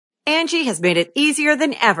Angie has made it easier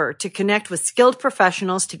than ever to connect with skilled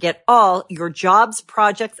professionals to get all your jobs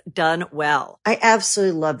projects done well. I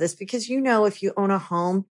absolutely love this because, if you own a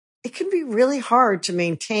home, it can be really hard to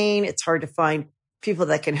maintain. It's hard to find people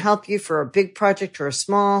that can help you for a big project or a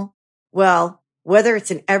small. Well, whether it's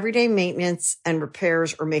in everyday maintenance and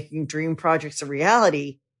repairs or making dream projects a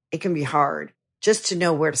reality, it can be hard just to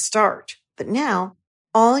know where to start. But now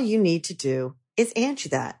all you need to do is Angie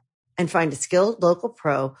that and find a skilled local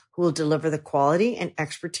pro who will deliver the quality and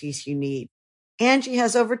expertise you need. Angie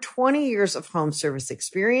has over 20 years of home service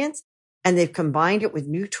experience, and they've combined it with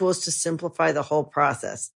new tools to simplify the whole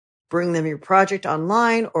process. Bring them your project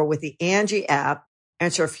online or with the Angie app,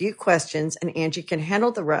 answer a few questions, and Angie can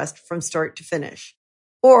handle the rest from start to finish.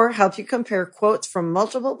 Or help you compare quotes from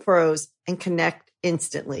multiple pros and connect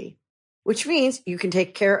instantly, which means you can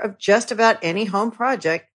take care of just about any home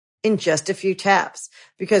project in just a few taps.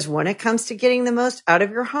 Because when it comes to getting the most out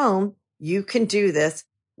of your home, you can do this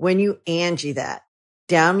when you Angie that.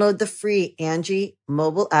 Download the free Angie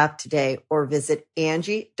mobile app today or visit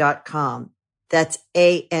Angie.com. That's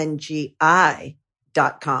ANGI.com.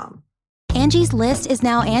 Angie's List is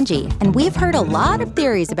now Angie, and we've heard a lot of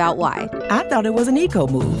theories about why. I thought it was an eco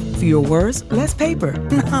move. Fewer words, less paper.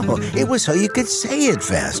 No, it was so you could say it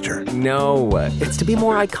faster. No, it's to be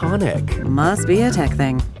more iconic. Must be a tech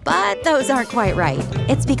thing. But those aren't quite right.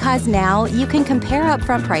 It's because now you can compare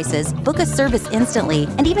upfront prices, book a service instantly,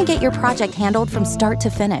 and even get your project handled from start to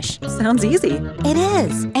finish. Sounds easy. It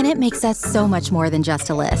is, and it makes us so much more than just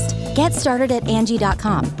a list. Get started at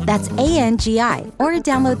Angie.com. That's ANGI, or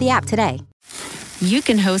download the app today. You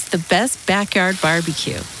can host the best backyard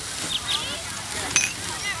barbecue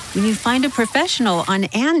when you find a professional on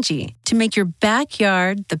Angie to make your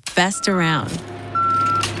backyard the best around.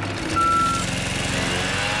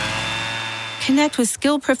 Connect with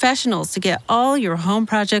skilled professionals to get all your home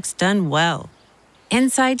projects done well.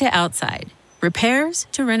 Inside to outside, repairs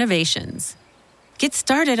to renovations. Get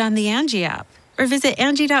started on the Angie app or visit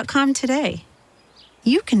Angie.com today.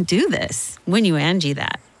 You can do this when you Angie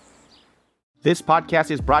that. This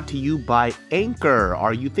podcast is brought to you by Anchor.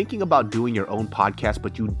 Are you thinking about doing your own podcast,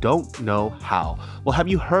 but you don't know how? Well, have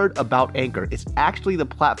you heard about Anchor? It's actually the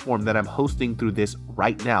platform that I'm hosting through this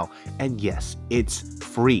right now. And yes, it's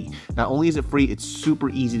free. Not only is it free, it's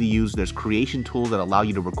super easy to use. There's creation tools that allow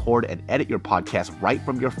you to record and edit your podcast right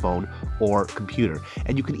from your phone or computer.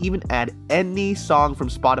 And you can even add any song from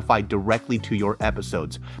Spotify directly to your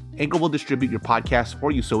episodes. Anchor will distribute your podcast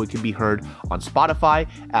for you so it can be heard on Spotify,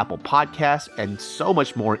 Apple Podcasts, and so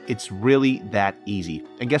much more. It's really that easy.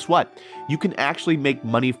 And guess what? You can actually make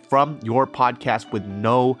money from your podcast with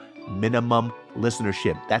no minimum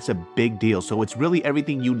listenership. That's a big deal. So it's really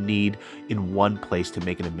everything you need in one place to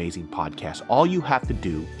make an amazing podcast. All you have to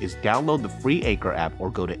do is download the free Anchor app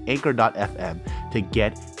or go to anchor.fm to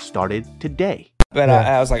get started today. But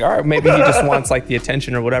I was like, all right, maybe he just wants like the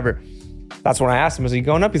attention or whatever. That's when I asked him, is he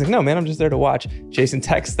going up? He's like, no, man, I'm just there to watch. Jason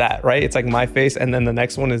texts that, right? It's like my face. And then the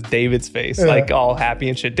next one is David's face, like all happy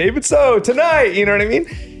and shit. David, so tonight, you know what I mean?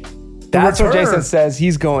 That's what Jason says.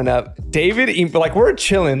 He's going up. David, like we're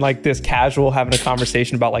chilling like this casual, having a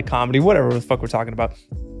conversation about like comedy, whatever the fuck we're talking about.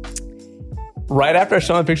 Right after I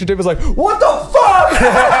show him the picture, David's like, what the fuck?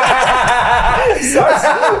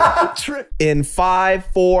 In 5,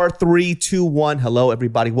 4, 3, 2, 1. Hello,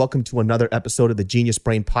 everybody. Welcome to another episode of the Genius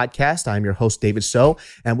Brain Podcast. I'm your host, David So,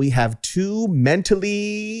 and we have two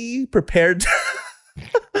mentally prepared.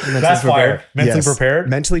 That's fire. Mentally prepared?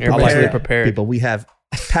 Mentally prepared people. We have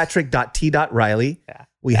Patrick.T. Riley. Yeah.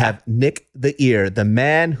 We have Nick the Ear, the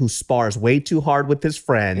man who spars way too hard with his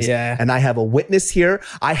friends. Yeah. And I have a witness here.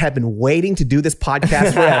 I have been waiting to do this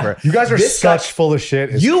podcast forever. You guys are full of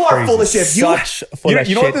shit. It's you crazy. Are full of shit.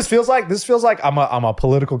 You know what this feels like? This feels like I'm a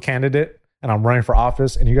political candidate and I'm running for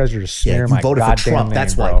office, and you guys are just smearing my goddamn voted for Trump. name,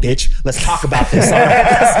 That's bro. why, bitch. Let's talk about this.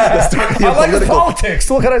 Let's talk I like the politics.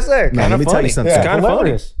 What can I say? No, let me tell you something. Yeah, kind of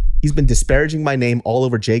funny. He's been disparaging my name all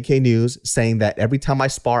over JK News, saying that every time I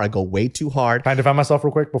spar, I go way too hard. Can I defend myself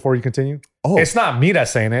real quick before you continue? Oh. It's not me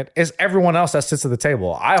that's saying it. It's everyone else that sits at the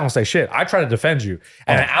table. I don't say shit. I try to defend you.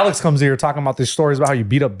 And Alex comes here talking about these stories about how you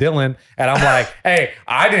beat up Dylan. And I'm like, hey,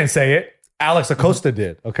 I didn't say it. Alex Acosta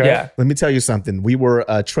did. Okay. Yeah. Let me tell you something. We were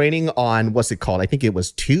training on, what's it called? I think it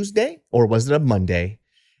was Tuesday, or was it a Monday?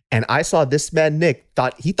 And I saw this man, Nick,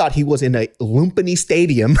 thought he was in a Lumpini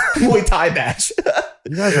Stadium Muay Thai match.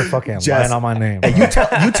 You guys are fucking lying on my name. And you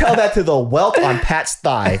tell that to the welt on Pat's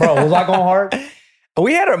thigh. Bro, was I going hard?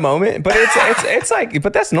 We had our moment, but it's like,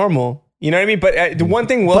 but that's normal. You know what I mean? But the one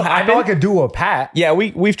thing will happen. I know I could do a pat. Yeah,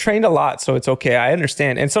 we've trained a lot, so it's okay. I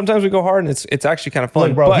understand. And sometimes we go hard, and it's actually kind of fun.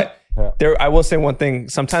 Look, bro, but I will say one thing.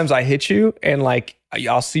 Sometimes I hit you and like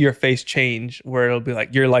I'll see your face change where it'll be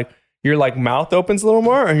like your mouth opens a little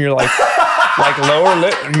more and you're like lower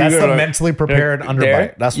lip. That's the mentally prepared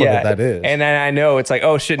underbite. That's what that is. And then I know it's like,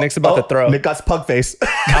 oh shit, Nick's about to throw. Nick got pug face.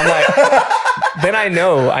 I'm like, then I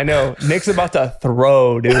know Nick's about to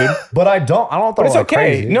throw, dude. But I don't throw. But it's like okay.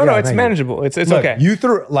 crazy. No, it's manageable. It's Look, okay. You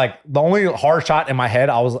threw like the only hard shot in my head.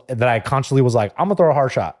 I consciously was like, I'm gonna throw a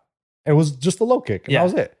hard shot. It was just a low kick, and that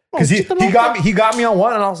was it. Because he got me on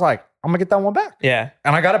one, and I was like, I'm gonna get that one back. Yeah,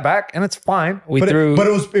 and I got it back, and it's fine. But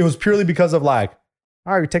it was purely because of like,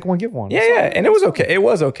 all right, take one, give one. Yeah, and it was okay. It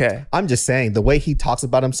was okay. I'm just saying the way he talks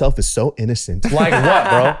about himself is so innocent. Like what,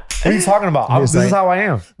 bro? What are you talking about? This is how I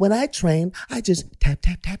am. When I train, I just tap,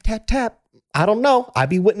 tap, tap, tap, tap. I don't know. I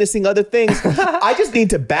be witnessing other things. I just need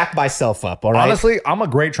to back myself up. All right. Honestly, I'm a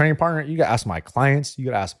great training partner. You gotta ask my clients. You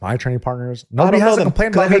gotta ask my training partners. Nobody has a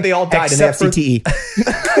complaint about me. They all died in FCTE.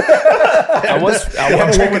 I was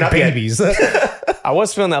training babies. I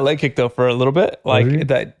was feeling that leg kick though for a little bit, like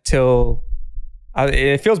that till.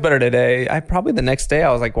 It feels better today. Probably the next day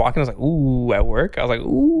I was like walking. I was like, ooh, at work. I was like,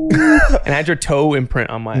 ooh, and I had your toe imprint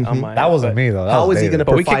on my. That wasn't me though. How is he going to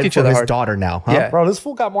provide for his daughter now? Huh? Yeah, bro, this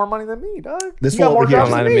fool got more money than me, dog. This fool over here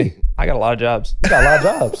lying to me. I got a lot of jobs. You got a lot of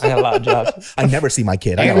jobs. I got a lot of jobs. I never see my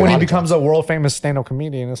kid. And when he becomes a world famous stand-up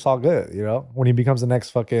comedian, it's all good. You know, when he becomes the next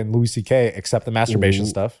fucking Louis C.K. except the masturbation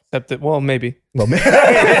stuff. Maybe. Hold on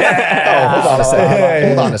a second.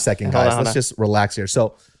 Hold on a second, guys. Let's just relax here.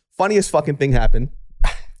 So, funniest fucking thing happened.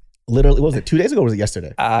 Literally, what was it? 2 days ago or was it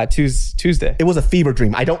yesterday? Tuesday. It was a fever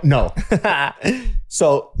dream. I don't know.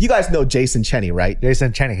 So you guys know Jason Cheney, right?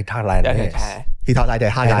 Jason Cheney. He talked like this. He talked like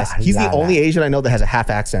that. Hi guys. He's the only Asian I know that has a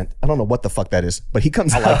half accent. I don't know what the fuck that is, but he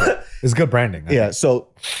comes out. Like it. It's good branding. Yeah. So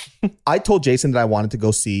I told Jason that I wanted to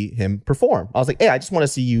go see him perform. I was like, hey, I just want to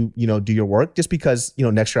see you, do your work just because,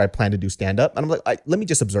 next year I plan to do stand up. And I'm like, let me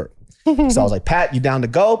just observe. So I was like, Pat, you down to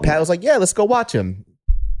go? Pat was like, yeah, let's go watch him.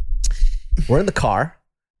 We're in the car.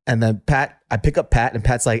 And then I pick up Pat and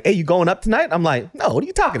Pat's like, hey, you going up tonight? I'm like, no, what are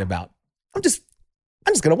you talking about? I'm just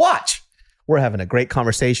going to watch. We're having a great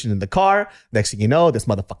conversation in the car. Next thing you know, this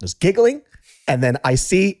motherfucker's giggling. And then I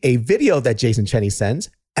see a video that Jason Cheney sends.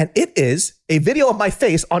 And it is a video of my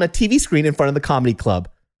face on a TV screen in front of the comedy club.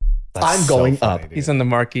 I'm going up. Dude. He's on the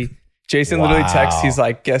marquee. Jason literally texts. He's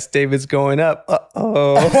like, guess David's going up.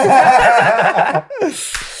 Uh-oh.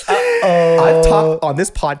 I've talked on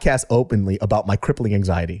this podcast openly about my crippling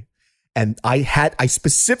anxiety. And I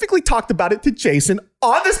specifically talked about it to Jason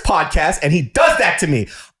on this podcast, and he does that to me.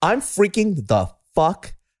 I'm freaking the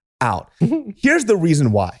fuck out. Here's the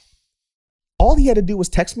reason why. All he had to do was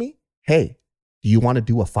text me, hey, do you want to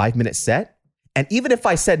do a 5-minute set? And even if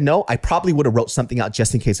I said no, I probably would have wrote something out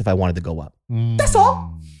just in case if I wanted to go up. That's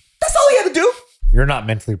all. That's all he had to do. You're not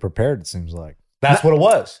mentally prepared, it seems like. That's what it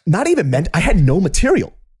was. Not even meant. I had no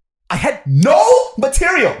material.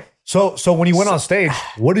 So when you went on stage,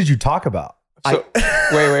 what did you talk about?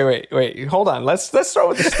 Wait. Hold on. Let's start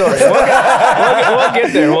with the story. We'll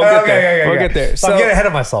get there. We'll get there. So I'm getting ahead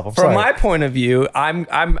of myself. From my point of view,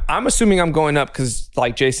 I'm assuming I'm going up because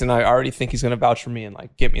like Jason, I already think he's going to vouch for me and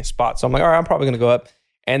like get me a spot. So I'm like, all right, I'm probably going to go up.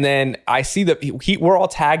 And then I see that we're all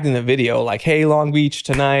tagged in the video, like, hey, Long Beach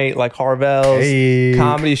tonight, like Harvell's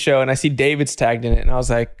comedy show. And I see David's tagged in it. And I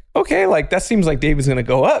was like, okay, like that seems like David's going to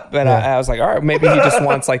go up. And I was like, all right, maybe he just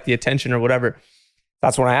wants like the attention or whatever.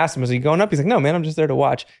 That's when I asked him, is he going up? He's like, no, man, I'm just there to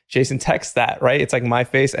watch. Jason texts that, right? It's like my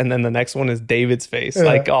face. And then the next one is David's face,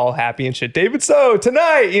 like all happy and shit. David, so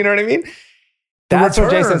tonight, you know what I mean? That's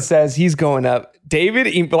what Jason says. He's going up.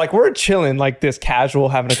 David, like we're chilling like this casual,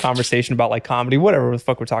 having a conversation about like comedy, whatever the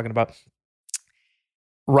fuck we're talking about.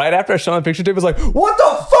 Right after I showed him the picture, David was like, what the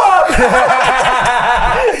fuck?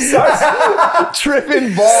 Starts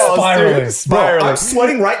tripping balls. Spiraling. Bro, I'm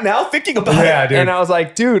sweating right now thinking about it. Dude. And I was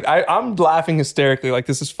like, dude, I'm laughing hysterically. Like,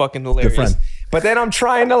 this is fucking hilarious. But then I'm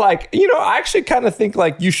trying to like, I actually kind of think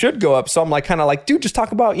like you should go up. So I'm like, kind of like, dude, just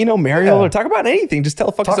talk about, Mariel or talk about anything. Just tell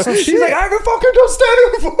the fucking story. She's like, I haven't fucking done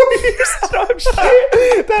stand-up for 4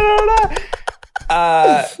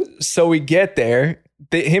 years. So we get there.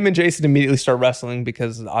 Him and Jason immediately start wrestling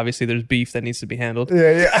because obviously there's beef that needs to be handled.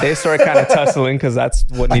 Yeah. They start kind of tussling because that's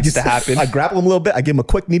what needs to happen. I grapple him a little bit. I give him a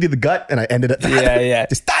quick knee to the gut and I ended up. Yeah.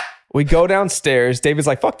 Just that. We go downstairs. David's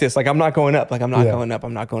like, fuck this. Like, I'm not going up. Like, I'm not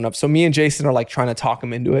going up. So me and Jason are like trying to talk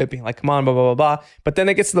him into it, being like, come on, blah, blah, blah, blah. But then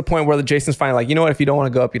it gets to the point where Jason's finally like, you know what? If you don't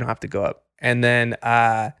want to go up, you don't have to go up. And then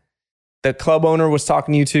the club owner was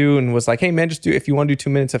talking to you too and was like, hey man, just do, if you want to do 2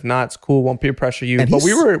 minutes, if not, it's cool. Won't peer pressure you. And but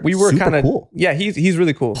we were kind of cool. Yeah, he's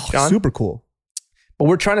really cool. John? Super cool. But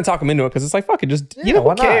we're trying to talk him into it because it's like, fuck it, just,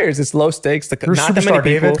 who cares? It's low stakes. You're not that many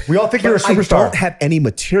people. David. We all think you're a superstar. I don't have any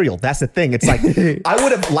material. That's the thing. It's like, I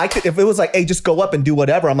would have liked it if it was like, hey, just go up and do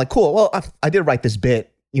whatever. I'm like, cool. Well, I did write this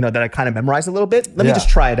bit, that I kind of memorized a little bit. Let me just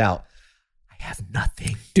try it out. I have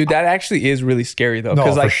nothing. Dude, that actually is really scary though.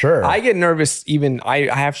 No, for sure. I get nervous even, I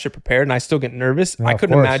have shit prepared and I still get nervous. I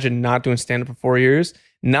couldn't imagine not doing stand-up for 4 years,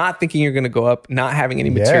 not thinking you're going to go up, not having any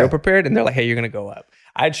material prepared. And they're like, hey, you're going to go up.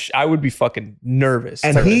 I would be fucking nervous.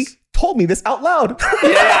 And he told me this out loud.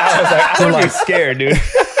 I would be scared, dude.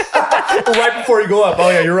 Right before you go up. Oh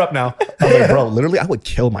yeah, you're up now. I was like, bro, literally, I would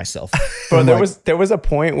kill myself. Bro, there was a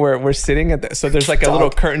point where we're sitting at so there's like a little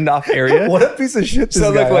curtained off area. What a piece of shit this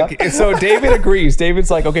guy. So David agrees.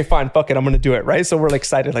 David's like, okay, fine, fuck it, I'm gonna do it, right? So we're like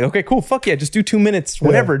excited, like, okay, cool, fuck yeah, just do 2 minutes,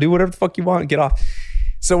 whatever, do whatever the fuck you want, get off.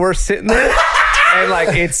 So we're sitting there, and like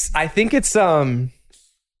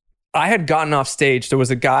I had gotten off stage. There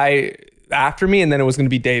was a guy after me, and then it was going to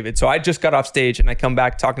be David. So I just got off stage, and I come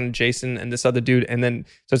back talking to Jason and this other dude, and then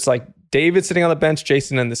so it's like David sitting on the bench,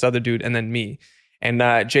 Jason and this other dude, and then me. And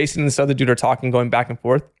Jason and this other dude are talking, going back and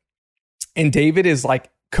forth, and David is like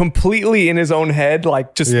completely in his own head,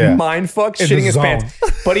 like just mind fucked, shitting his pants,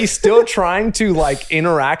 but he's still trying to like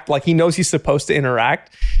interact, like he knows he's supposed to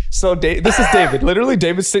interact. So this is David. Literally,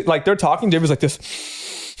 David's like they're talking. David's like this.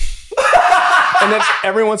 And then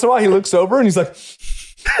every once in a while, he looks over and he's like, he's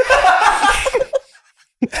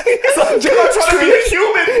like, I'm trying to be a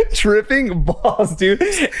human. Tripping balls, dude.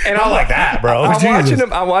 And I'm like that, bro.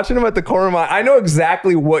 I'm watching him at the corner of my eye. I know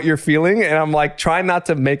exactly what you're feeling. And I'm like, trying not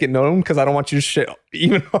to make it known because I don't want you to shit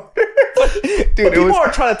even harder. Dude, people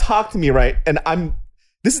are trying to talk to me, right? And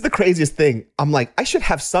this is the craziest thing. I'm like, I should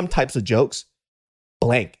have some types of jokes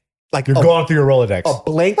blank. Like you're going through your Rolodex. A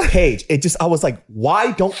blank page. I was like,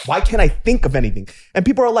 why can't I think of anything? And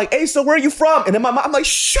people are like, hey, so where are you from? And in my mind, I'm like,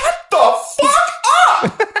 shut the fuck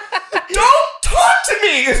up. Don't talk to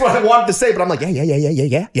me is what I wanted to say. But I'm like, yeah.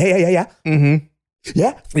 Mm-hmm.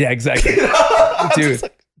 Yeah. Yeah, exactly.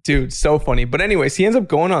 Dude, so funny. But anyways, he ends up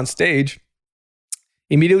going on stage.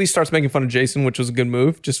 Immediately starts making fun of Jason, which was a good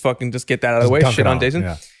move. Just get that out of the way. Shit on Jason.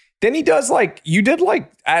 Yeah. Then he does you did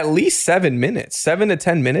at least 7 minutes, 7 to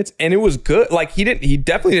 10 minutes. And it was good. Like he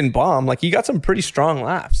definitely didn't bomb. Like he got some pretty strong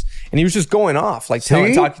laughs and he was just going off. Like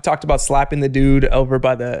he talked about slapping the dude over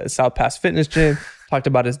by the South Pass Fitness Gym, talked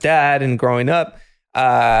about his dad and growing up.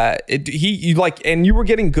 And you were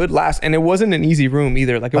getting good laughs and it wasn't an easy room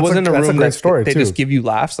either. Like it wasn't a room that they just give you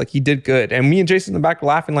laughs. Like he did good. And me and Jason in the back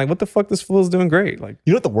laughing like, what the fuck, this fool's doing great. Like,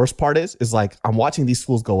 you know what the worst part is like, I'm watching these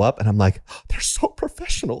fools go up and I'm like, oh, they're so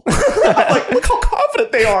professional. I'm like, look how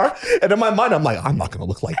confident they are. And in my mind, I'm like, I'm not going to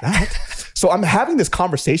look like that. So I'm having this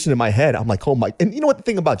conversation in my head. I'm like, oh my, and you know what the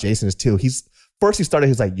thing about Jason is too, he's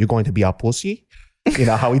like, you're going to be a pussy. You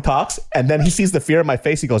know how he talks, and then he sees the fear in my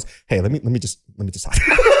face. He goes, "Hey, let me just talk."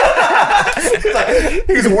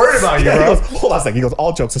 He's worried about you, bro. He goes, hold on a second. He goes,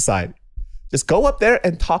 all jokes aside, just go up there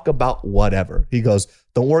and talk about whatever. He goes,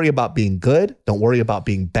 don't worry about being good. Don't worry about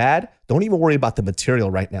being bad. Don't even worry about the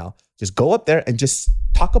material right now. Just go up there and just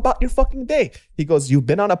talk about your fucking day. He goes, you've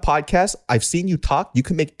been on a podcast. I've seen you talk. You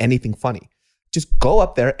can make anything funny. Just go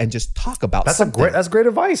up there and just talk about something. That's great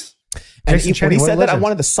advice. And when he said that, I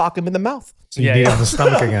wanted to sock him in the mouth. So you beat him in the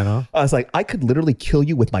stomach again, huh? I was like, I could literally kill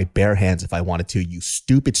you with my bare hands if I wanted to, you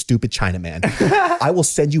stupid Chinaman. I will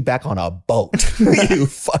send you back on a boat, you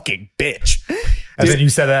fucking bitch. And then you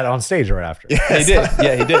said that on stage right after. Yes. He did.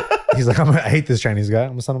 Yeah, he did. He's like, I hate this Chinese guy. I'm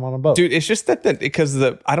gonna send him on a boat. Dude, it's just that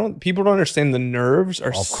people don't understand the nerves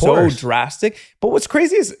are so drastic. But what's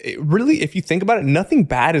crazy is really, if you think about it, nothing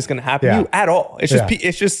bad is gonna happen to you at all.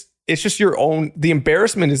 It's just your own. The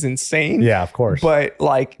embarrassment is insane. Yeah, of course. But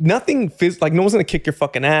like nothing, like no one's gonna kick your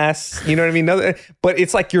fucking ass. You know what I mean? But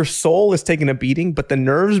it's like your soul is taking a beating, but the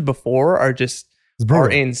nerves before are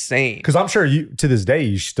insane. Because I'm sure you, to this day,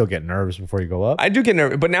 you still get nervous before you go up. I do get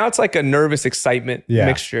nervous, but now it's like a nervous excitement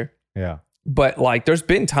mixture. Yeah. But like, there's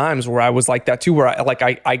been times where I was like that too, where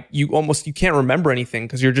you can't remember anything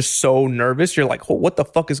because you're just so nervous. You're like, what the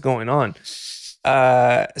fuck is going on?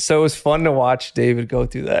 So it was fun to watch David go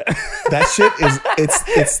through that. That shit is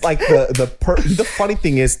it's like the funny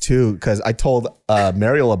thing is too, because I told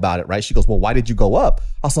Mariel about it, right? She goes, well, why did you go up?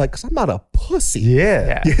 I was like, because I'm not a pussy.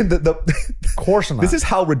 Yeah. Of course not. This is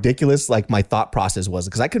how ridiculous like my thought process was,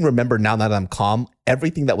 because I can remember now that I'm calm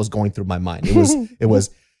everything that was going through my mind. It was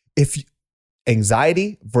if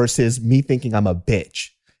anxiety versus me thinking I'm a bitch,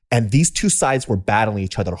 and these two sides were battling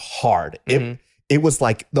each other hard. It was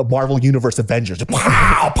like the Marvel Universe Avengers.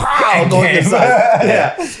 Pow, pow, going inside.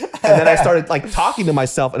 Yeah. And then I started like talking to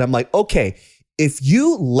myself and I'm like, okay, if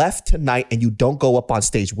you left tonight and you don't go up on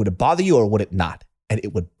stage, would it bother you or would it not? and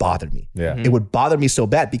it would bother me. Yeah. It would bother me so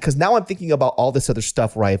bad because now I'm thinking about all this other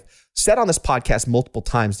stuff where I've said on this podcast multiple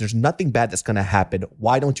times, there's nothing bad that's going to happen.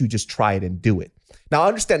 Why don't you just try it and do it? Now I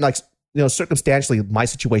understand, like, circumstantially, my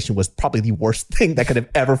situation was probably the worst thing that could have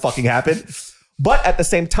ever fucking happened. But at the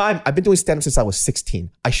same time, I've been doing stand-up since I was 16.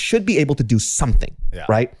 I should be able to do something,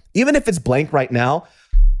 right? Even if it's blank right now,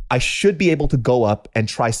 I should be able to go up and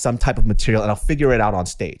try some type of material and I'll figure it out on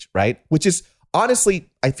stage, right? Which is honestly,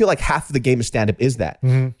 I feel like half of the game of stand-up is that.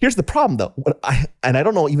 Here's the problem though. I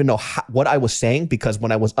don't even know what I was saying because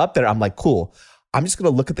when I was up there, I'm like, cool, I'm just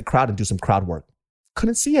going to look at the crowd and do some crowd work.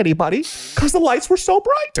 Couldn't see anybody because the lights were so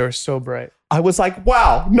bright. They were so bright. I was like,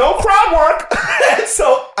 wow, no crowd work. And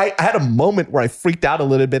so I had a moment where I freaked out a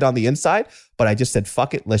little bit on the inside, but I just said,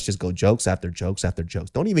 fuck it. Let's just go jokes after jokes after jokes.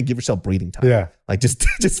 Don't even give yourself breathing time. Yeah. Like just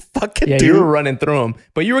fucking do. Yeah, you were running through them,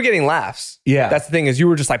 but you were getting laughs. Yeah. That's the thing is you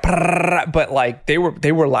were just like, but like they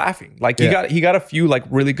were laughing. Like he got a few like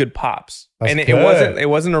really good pops. That's and good. it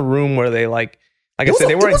wasn't a room where they like I said,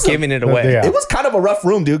 they weren't giving it away. It was kind of a rough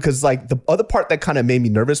room, dude, because like the other part that kind of made me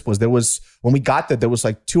nervous was when we got there was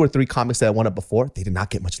like 2 or 3 comics that I went up before. They did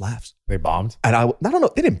not get much laughs. They bombed. And I don't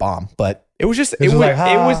know. They didn't bomb, but it was just, it was like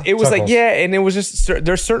and it was just,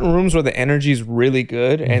 there's certain rooms where the energy is really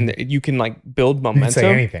good and you can like build momentum. You can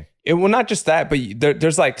say anything. Well, not just that, but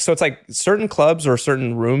there's like, so it's like certain clubs or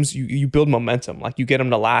certain rooms, you build momentum. Like you get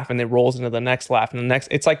them to laugh and it rolls into the next laugh and the next.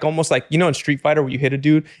 It's like almost like, in Street Fighter where you hit a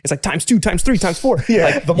dude, it's like times 2, times 3, times 4. Yeah,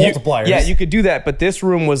 like the multipliers. You could do that. But this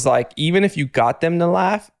room was like, even if you got them to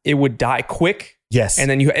laugh, it would die quick. Yes. And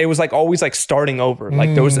then it was like always like starting over. Like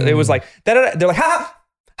it was like, they're like, ha,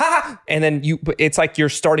 ha, ha. And then it's like you're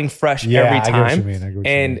starting fresh every time. I get what you mean. I get what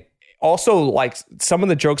you mean. Also, like some of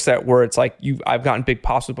the jokes that were, it's like I've gotten big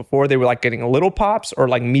pops with before. They were like getting little pops or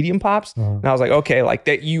like medium pops, and I was like, okay, like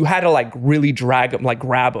that. You had to like really drag them, like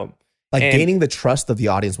grab them. Like gaining the trust of the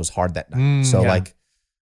audience was hard that night. So like,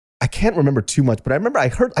 I can't remember too much, but I remember I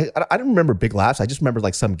don't remember big laughs. I just remember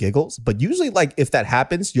like some giggles. But usually, like if that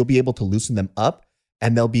happens, you'll be able to loosen them up.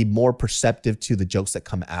 And they'll be more perceptive to the jokes that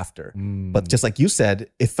come after. But just like you said,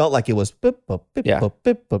 it felt like it was bip, bip, bip, bip,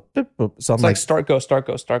 bip, bip, bip, bip. So I'm like start, go, start,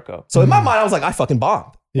 go, start, go. So in my mind, I was like, I fucking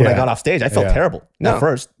bombed. When I got off stage, I felt terrible at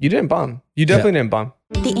first. You didn't bomb. You definitely didn't bomb.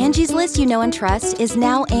 The Angie's List you know and trust is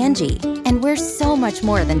now Angie, and we're so much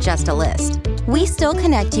more than just a list. We still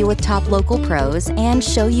connect you with top local pros and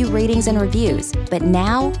show you ratings and reviews, but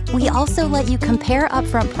now we also let you compare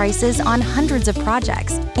upfront prices on hundreds of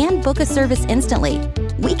projects and book a service instantly.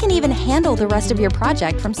 We can even handle the rest of your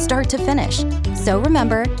project from start to finish. So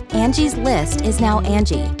remember, Angie's List is now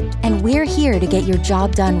Angie, and we're here to get your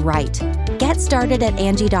job done right. Get started at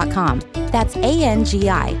Angie.com. That's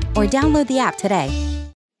ANGI, or download the app today.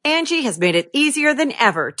 Angie has made it easier than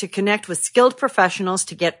ever to connect with skilled professionals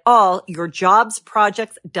to get all your jobs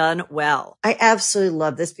projects done well. I absolutely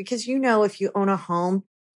love this because, if you own a home,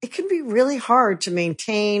 it can be really hard to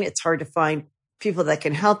maintain. It's hard to find people that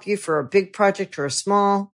can help you for a big project or a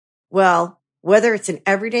small. Well, whether it's in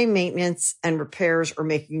everyday maintenance and repairs or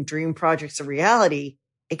making dream projects a reality,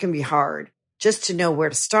 it can be hard just to know where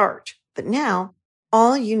to start. But now,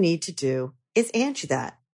 all you need to do is Angie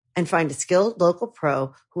that and find a skilled local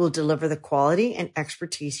pro who will deliver the quality and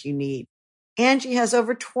expertise you need. Angie has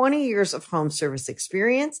over 20 years of home service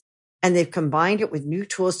experience, and they've combined it with new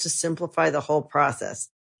tools to simplify the whole process.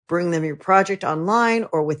 Bring them your project online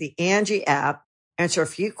or with the Angie app, answer a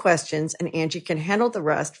few questions, and Angie can handle the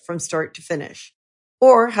rest from start to finish.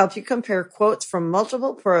 Or help you compare quotes from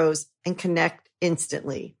multiple pros and connect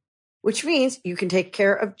instantly, which means you can take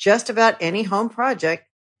care of just about any home project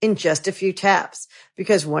in just a few taps.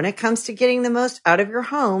 Because when it comes to getting the most out of your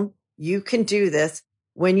home, you can do this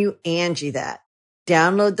when you Angie that.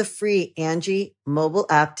 Download the free Angie mobile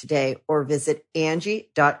app today or visit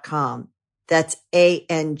Angie.com. That's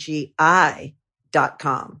ANGI.com.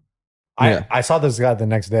 I saw this guy the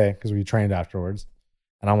next day because we trained afterwards.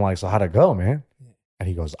 And I'm like, so how'd it go, man? And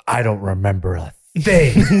he goes, I don't remember a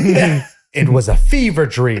thing. It was a fever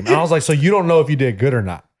dream. And I was like, so you don't know if you did good or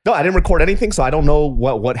not? No, I didn't record anything, so I don't know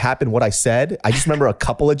what happened, what I said. I just remember a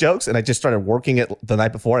couple of jokes, and I just started working it the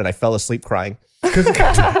night before, and I fell asleep crying.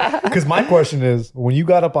 Because my question is, when you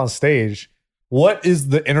got up on stage, what is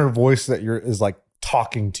the inner voice that is like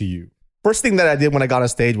talking to you? First thing that I did when I got on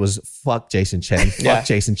stage was fuck Jason Cheney, fuck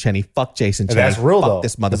Jason Cheney, fuck Jason Cheney. That's real, fuck though.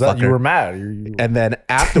 This motherfucker. You were mad. And then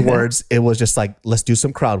afterwards, it was just like, let's do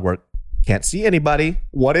some crowd work. Can't see anybody.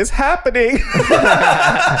 What is happening?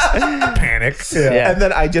 Panic. Yeah. And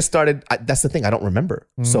then I just started, that's the thing, I don't remember.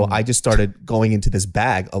 So I just started going into this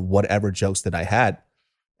bag of whatever jokes that I had.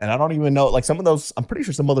 And I don't even know, like some of those, I'm pretty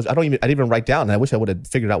sure some of those, I didn't even write down. And I wish I would have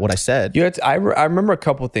figured out what I said. I remember a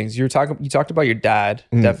couple of things. You talked about your dad,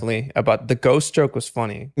 definitely. About the ghost joke was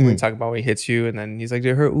funny. When you talk about when he hits you and then he's like,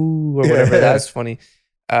 her ooh, or whatever. That's funny.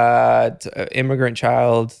 Immigrant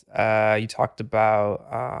child. You talked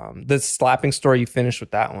about the slapping story. You finished with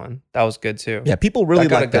that one. That was good too. Yeah, people really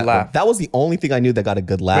liked that laugh. That was the only thing I knew that got a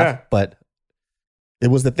good laugh, but it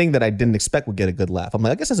was the thing that I didn't expect would get a good laugh. I'm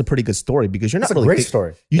like, I guess that's a pretty good story because you're not really a great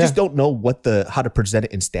story. You just don't know how to present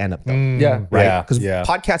it in stand-up though. Right? Because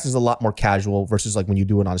podcast is a lot more casual versus like when you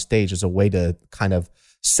do it on stage, there's a way to kind of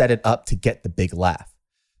set it up to get the big laugh.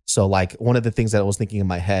 So like one of the things that I was thinking in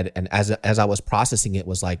my head and as I was processing it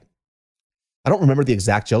was like, I don't remember the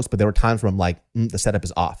exact jokes, but there were times where I'm like, the setup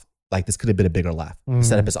is off. Like this could have been a bigger laugh. The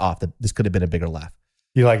setup is off. This could have been a bigger laugh.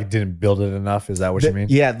 You like didn't build it enough? Is that what you mean?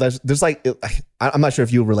 Yeah, there's like, I'm not sure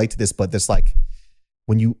if you relate to this, but there's like,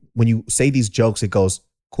 when you say these jokes, it goes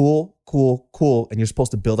cool, cool, cool. And you're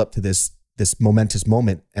supposed to build up to this momentous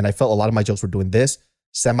moment. And I felt a lot of my jokes were doing this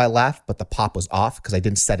semi-laugh, but the pop was off because I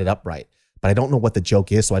didn't set it up right. But I don't know what the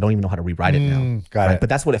joke is, so I don't even know how to rewrite it now. Got it. But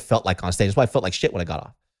that's what it felt like on stage. That's why I felt like shit when I got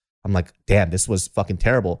off. I'm like, damn, this was fucking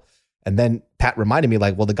terrible. And then Pat reminded me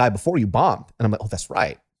like, well, the guy before you bombed. And I'm like, oh, that's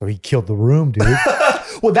right. So he killed the room, dude.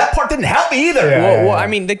 Well, that part didn't help me either. Well, I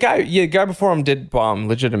mean, the guy before him did bomb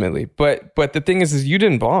legitimately, but the thing is you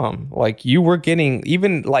didn't bomb. Like you were getting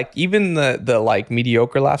even the like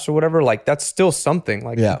mediocre laughs or whatever. Like that's still something.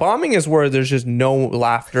 Like bombing is where there's just no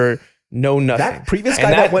laughter, no nothing. That previous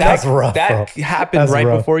guy that's rough. That happened right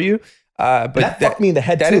before you. But that fucked me in the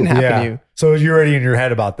head too. That didn't happen to you. So you're already in your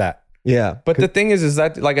head about that. Yeah. But the thing is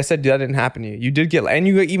that, like I said, that didn't happen to you. You did get, and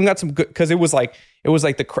you even got some good, because it was like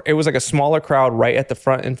a smaller crowd right at the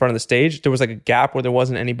front, in front of the stage. There was like a gap where there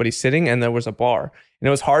wasn't anybody sitting and there was a bar. And it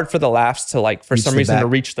was hard for the laughs to like, for some reason, to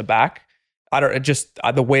reach the back.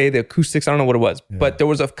 The way the acoustics, I don't know what it was. Yeah. But there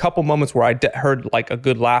was a couple moments where I heard like a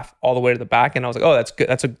good laugh all the way to the back. And I was like, oh, that's good.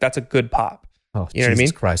 That's a good pop. Oh, you know what I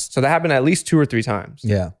mean? Christ. So that happened at least 2 or 3 times.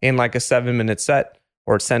 Yeah. In like a 7-minute set.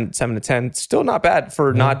 Or 7 to 10, still not bad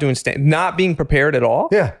for not doing not being prepared at all.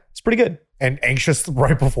 Yeah, it's pretty good. And anxious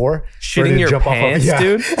right before, shitting your pants,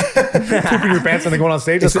 dude. Pooping your pants and then going on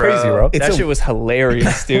stage. It's crazy, bro. That shit was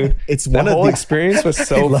hilarious, dude. It's the whole experience was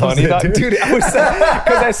so funny, dude. I was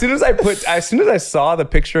because as soon as I saw the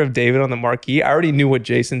picture of David on the marquee, I already knew what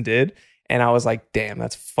Jason did. And I was like, damn,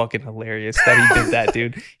 that's fucking hilarious that he did that,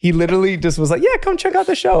 dude. He literally just was like, yeah, come check out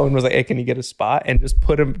the show. And was like, hey, can you get a spot? And just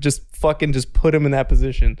put him in that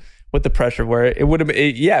position with the pressure where it would have been,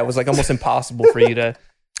 it was like almost impossible for you to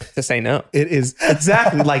say no. It is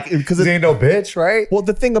exactly like, because it ain't no bitch, right? Well,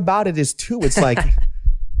 the thing about it is too, it's like,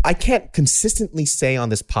 I can't consistently say on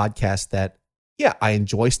this podcast that, yeah, I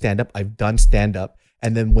enjoy stand-up. I've done stand-up.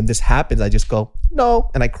 And then when this happens, I just go, no.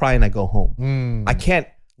 And I cry and I go home. I can't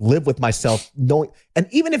live with myself knowing, and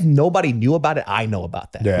even if nobody knew about it, I know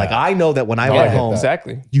about that. Like I know that when I went home,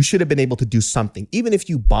 exactly, you should have been able to do something. Even if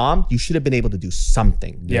you bombed, you should have been able to do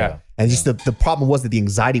something. Yeah. And just the problem was that the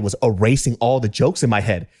anxiety was erasing all the jokes in my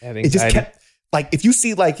head. It just kept like, if you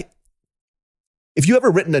ever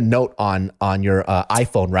written a note on your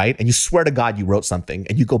iPhone, right? And you swear to God you wrote something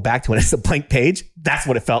and you go back to it and it's a blank page. That's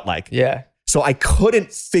what it felt like. Yeah. So I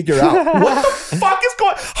couldn't figure out what the fuck is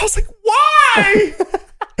going on. I was like, why?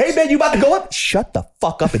 Hey man, you about to go up? Shut the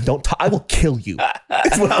fuck up and don't talk. I will kill you.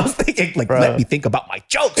 That's what I was thinking. Like, let me think about my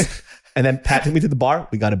jokes. And then Pat took me to the bar.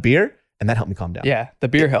 We got a beer, and that helped me calm down. Yeah, the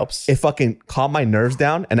beer helps. It fucking calmed my nerves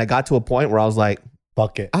down, and I got to a point where I was like,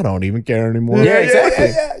 fuck it. I don't even care anymore. Yeah, exactly.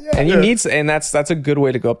 Yeah, and you need, and that's a good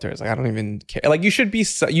way to go up there. It's like, I don't even care. Like you should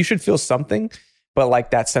feel something, but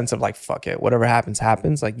like that sense of like, fuck it, whatever happens,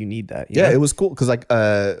 happens. Like you need that. You know? It was cool because like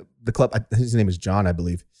the club, his name is John, I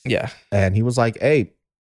believe. Yeah. And he was like, hey,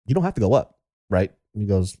 you don't have to go up, right? And he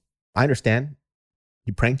goes, I understand.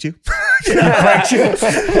 He pranked you. He pranked you.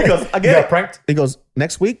 He goes, I get it. Pranked. He goes,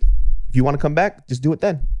 next week, if you want to come back, just do it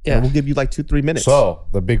then. Yeah. And we'll give you like 2-3 minutes. So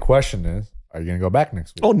the big question is, are you going to go back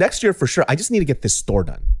next week? Oh, next year for sure. I just need to get this store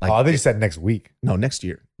done. Like, I think you said next week. No, next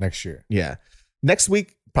year. Next year. Yeah. Next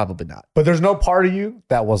week, probably not. But there's no part of you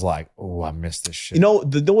that was like, oh, I missed this shit. You know,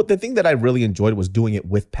 the thing that I really enjoyed was doing it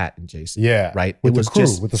with Pat and Jason. Yeah. Right? With the crew,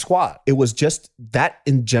 with the squad. It was just, that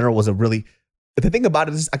in general was a really, the thing about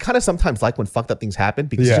it is I kind of sometimes like when fucked up things happen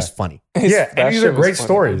because it's just funny. Yeah. And these are great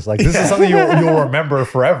stories. Like this is something you'll remember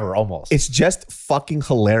forever almost. It's just fucking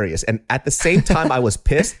hilarious. And at the same time, I was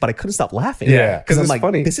pissed, but I couldn't stop laughing. Yeah. Because I'm like,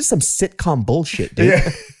 funny. This is some sitcom bullshit, dude.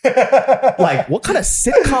 Yeah. Like, what kind of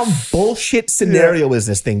sitcom bullshit scenario is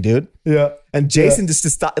this thing, dude? Yeah. And Jason just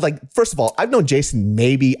stopped. Like, first of all, I've known Jason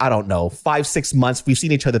maybe, I don't know, 5-6 months. We've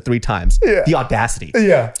seen each other 3 times. Yeah. The audacity.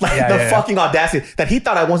 Yeah. Like the fucking audacity that he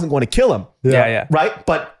thought I wasn't going to kill him. Yeah. Right?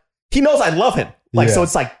 But he knows I love him. Like, so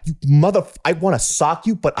it's like, you I want to sock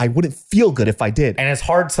you, but I wouldn't feel good if I did. And it's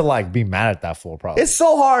hard to like be mad at that fool, probably. It's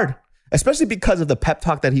so hard, especially because of the pep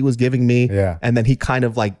talk that he was giving me. Yeah. And then he kind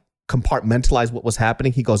of like compartmentalized what was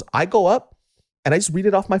happening. He goes, I go up and I just read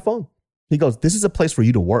it off my phone. He goes, this is a place for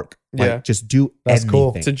you to work. Like, just do That's anything.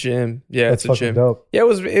 cool. It's a gym. Yeah, That's it's a gym. dope. Yeah, it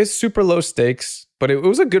was super low stakes, but it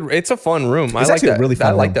was it's a fun room. I like that. Really fun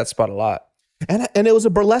I like room. that spot a lot. And it was a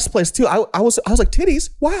burlesque place too. I was like, titties.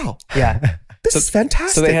 Wow. Yeah. This is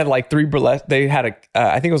fantastic. So they had like 3 burlesque. They had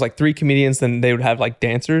I think it was like 3 comedians. Then they would have like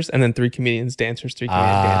dancers, and then 3 comedians, dancers, 3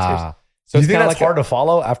 comedians, dancers. So you it's think kinda that's like hard to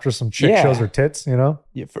follow after some chick shows her tits, you know?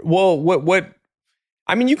 Yeah. Well, what?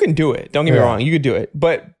 I mean, you can do it. Don't get me wrong. You could do it,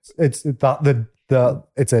 but it's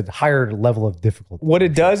it's a higher level of difficulty. What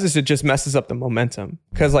it does is it just messes up the momentum,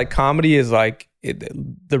 because like comedy is like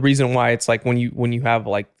the reason why it's like when you have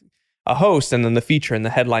like a host and then the feature and the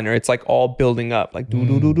headliner, it's like all building up, like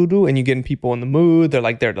do, and you getting people in the mood. They're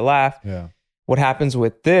like there to laugh. Yeah. What happens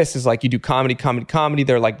with this is like you do comedy.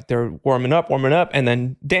 They're warming up, and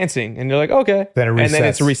then dancing, and you're like, okay, then it resets. And then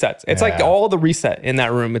it's resets. It's like all the reset in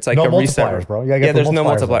that room. It's like no a reset, multipliers, bro. There's no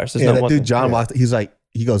multipliers. There's no that dude John walked. He's like,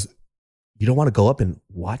 he goes, you don't want to go up and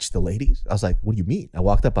watch the ladies? I was like, what do you mean? I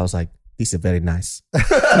walked up. I was like, these are very nice.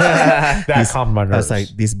 That calmed my nerves. I was like,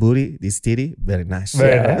 this booty, this titty, very nice.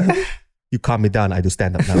 Very nice. You calm me down. I do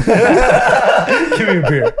stand up now. Give me a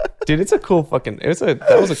beer. Dude, it's a cool fucking. That was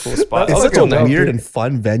a cool spot. It's such a weird and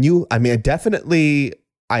fun venue. I mean,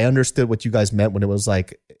 I understood what you guys meant when it was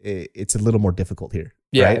like it's a little more difficult here.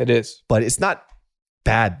 Yeah, right? it is. But it's not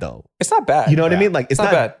bad though. It's not bad. You know what I mean? Like it's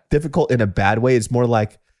not bad. difficult in a bad way. It's more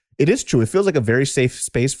like it is true. It feels like a very safe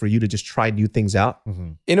space for you to just try new things out.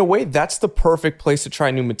 Mm-hmm. In a way, that's the perfect place to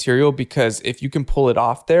try new material, because if you can pull it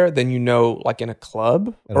off there, then you know, like in a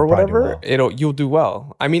club or whatever, you'll do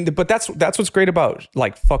well. I mean, but that's what's great about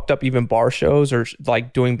like fucked up even bar shows or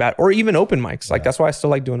like doing bad or even open mics. Like that's why I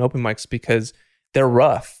still like doing open mics, because they're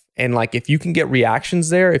rough. And like if you can get reactions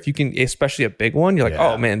there, if you can, especially a big one, you're like,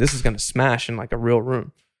 oh man, this is gonna smash in like a real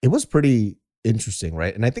room. It was pretty interesting,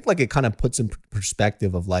 right? And I think like it kind of puts in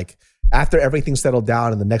perspective of like after everything settled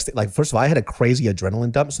down and the next day, like first of all, I had a crazy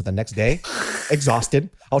adrenaline dump. So the next day,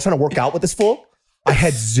 exhausted. I was trying to work out with this fool. I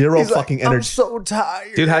had zero fucking energy. I'm so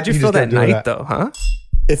tired. Dude, how'd you feel that night though, huh?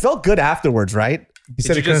 It felt good afterwards, right? He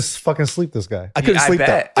said he couldn't fucking sleep, this guy. I couldn't sleep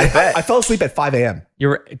though. I fell asleep at 5 a.m. You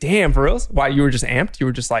were damn for reals? Why, you were just amped? You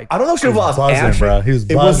were just like, I don't know if I was buzzing, amped, bro. He was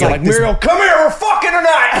buzzing. It was like Muriel, come here, we're fucking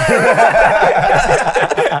tonight.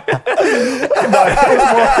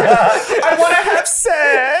 I want to have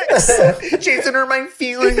sex. Jason, hurt my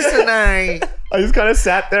feelings tonight. I just kind of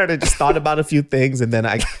sat there and I just thought about a few things, and then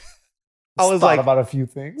I was like, about a few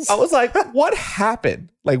things. I was like, what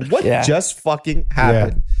happened? Like, what just fucking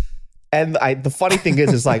happened? And the funny thing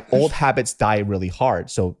is like old habits die really hard.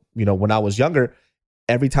 So, you know, when I was younger,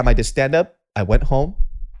 every time I did stand up, I went home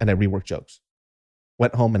and I reworked jokes.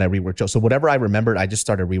 So whatever I remembered, I just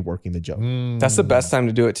started reworking the joke. That's the best time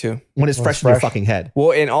to do it too. When it's fresh in your fucking head.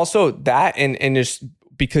 Well, and also that, and just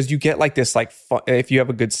because you get like this, like fun, if you have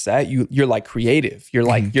a good set, you're like creative. You're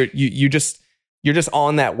like, you're just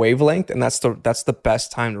on that wavelength. And that's the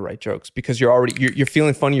best time to write jokes, because you're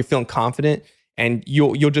feeling funny. You're feeling confident. And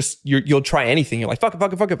you'll try anything. You're like, fuck it.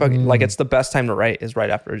 Like it's the best time to write is right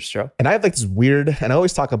after a show. And I have like this weird, and I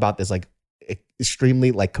always talk about this like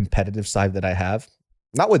extremely like competitive side that I have.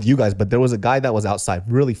 Not with you guys, but there was a guy that was outside,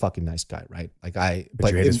 really fucking nice guy, right? Like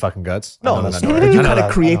But you hate his fucking guts? No. You kind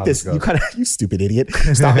of create this, you stupid idiot.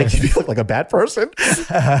 Stop making me look like a bad person.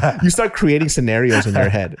 You start creating scenarios in your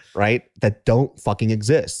head, right? That don't fucking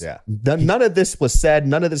exist. Yeah. None of this was said.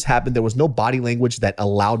 None of this happened. There was no body language that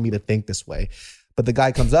allowed me to think this way. But the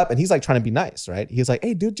guy comes up and he's like trying to be nice, right? He's like,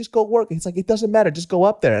 hey, dude, just go work. He's like, it doesn't matter. Just go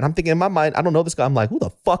up there. And I'm thinking in my mind, I don't know this guy. I'm like, who the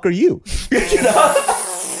fuck are you? You know?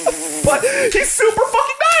 But he's super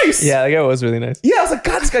fucking nice. Yeah, that guy was really nice. Yeah, I was like,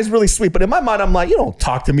 God, this guy's really sweet. But in my mind, I'm like, you don't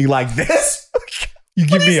talk to me like this. You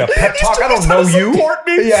give me a pep talk. I don't know you. Support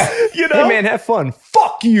me. Yeah, you know. Hey man, have fun.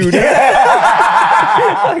 Fuck you, dude. Like,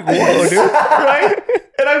 whoa, dude. Right?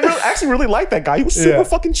 And I actually really like that guy. He was super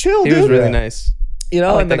fucking chill, dude. He was really nice. You know,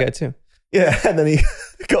 I like that guy too. Yeah, and then he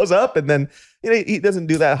goes up, and then he doesn't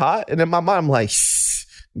do that hot. And in my mind, I'm like,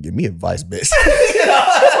 give me advice, bitch. You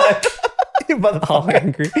know? You motherfucker. All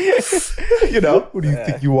angry. You know? Who do you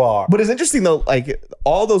think you are? But it's interesting though, like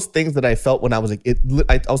all those things that I felt when I was like,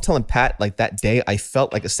 I was telling Pat like that day, I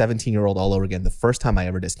felt like a 17-year-old all over again. The first time I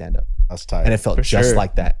ever did stand up. That's tight. And it felt just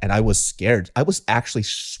like that. And I was scared. I was actually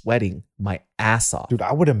sweating my ass off. Dude,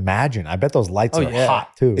 I would imagine. I bet those lights are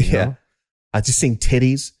hot too. You know? I just seeing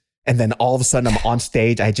titties. And then all of a sudden I'm on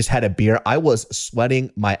stage. I just had a beer. I was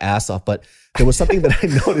sweating my ass off. But there was something that I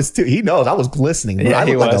noticed too. He knows I was glistening. Bro. I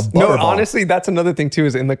he looked was. like a No, butterball. honestly, that's another thing too.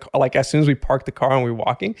 Is in the like as soon as we park the car and we're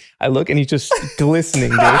walking, I look and he's just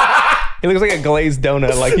glistening, dude. He looks like a glazed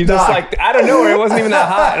donut. Like he just like I don't know where it wasn't even that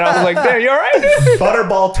hot. And I was like, "There, you all right, dude?"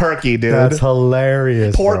 Butterball turkey, dude. That's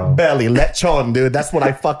hilarious. Pork belly, lechon, dude. That's what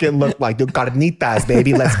I fucking look like, dude. Carnitas,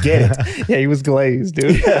 baby. Let's get it. Yeah, he was glazed,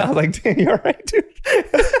 dude. I was like, "Damn, you all right, dude?"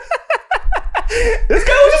 This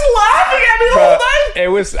guy was just laughing at me the whole night.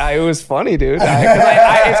 It was funny, dude.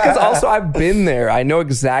 It's because also I've been there. I know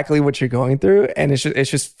exactly what you're going through, and it's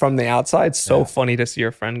just from the outside so funny to see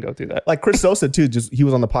your friend go through that. Like Chris Sosa too. Just he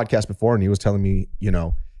was on the podcast before, and he was telling me, you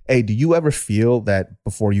know, hey, do you ever feel that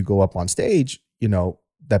before you go up on stage, you know,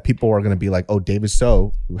 that people are going to be like, oh, David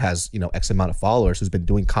So, who has X amount of followers, who's been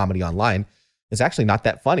doing comedy online, is actually not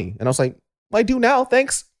that funny. And I was like, well, I do now.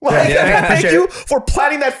 Thanks. Thank you for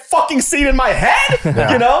planting that fucking seed in my head,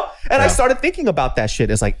 you know? And I started thinking about that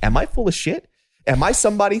shit. It's like, am I full of shit? Am I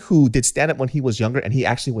somebody who did stand up when he was younger and he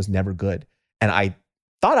actually was never good? And I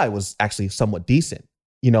thought I was actually somewhat decent,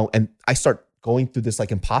 you know? And I start going through this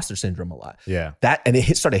like imposter syndrome a lot. Yeah. And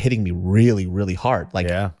it started hitting me really, really hard. Like,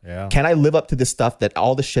 can I live up to this stuff that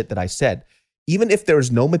all the shit that I said, even if there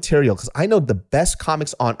is no material? Because I know the best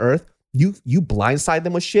comics on earth, you blindside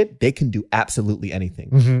them with shit, they can do absolutely anything.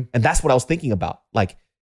 Mm-hmm. And that's what I was thinking about. Like,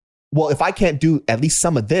 well, if I can't do at least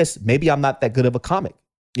some of this, maybe I'm not that good of a comic,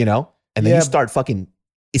 you know? And then you start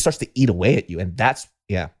it starts to eat away at you. And that's,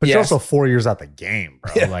 But you're also 4 years out the game,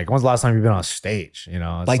 bro. Like, when's the last time you've been on stage? You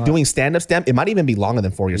know? Like doing stand-up, it might even be longer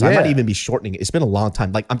than 4 years. I might even be shortening it. It's been a long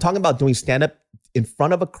time. Like, I'm talking about doing stand-up in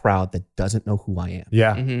front of a crowd that doesn't know who I am.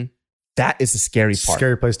 Yeah. Mm-hmm. That is the scary part.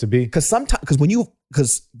 Scary place to be. Because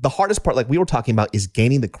because the hardest part, like we were talking about, is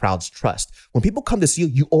gaining the crowd's trust. When people come to see you,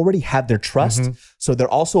 you already have their trust. Mm-hmm. So they're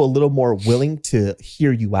also a little more willing to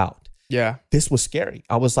hear you out. Yeah. This was scary.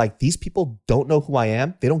 I was like, these people don't know who I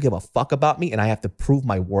am. They don't give a fuck about me. And I have to prove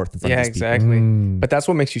my worth in front of these exactly. people. But that's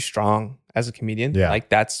what makes you strong as a comedian. Yeah. Like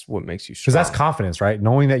that's what makes you strong. Because that's confidence, right?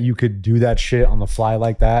 Knowing that you could do that shit on the fly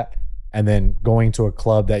like that. And then going to a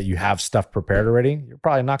club that you have stuff prepared already, you're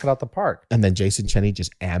probably knocking out the park. And then Jason Cheney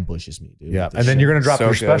just ambushes me, dude. Yeah. And then you're going to drop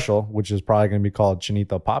your special, which is probably going to be called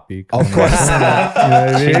Chinito Papi. Of course.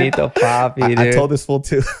 Chinito Papi, dude. I told this fool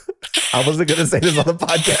too. I wasn't going to say this on the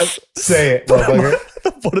podcast. Say it.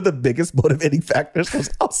 One of the biggest motivating factors was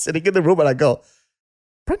I was sitting in the room and I go,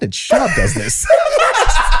 Brendan Schaub does this.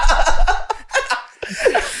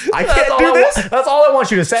 I can't do this. That's all I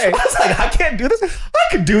want you to say. I was like, I can't do this.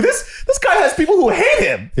 I can do this. This guy has people who hate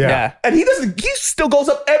him. Yeah. And he still goes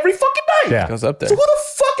up every fucking night. Yeah. Goes up there. So who the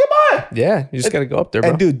fuck am I? Yeah. You just got to go up there,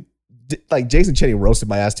 bro. And dude, like Jason Cheney roasted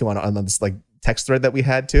my ass too on this like text thread that we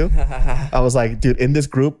had too. I was like, dude, in this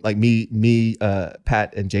group, like me,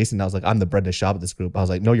 Pat, and Jason, I was like, I'm the Brendan Schaub of this group. I was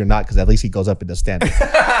like, no, you're not, because at least he goes up and does stand up.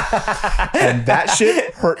 And that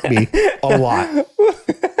shit hurt me a lot.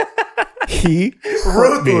 He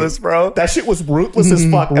ruthless, bro. That shit was ruthless as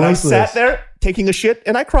fuck. And I sat there taking a shit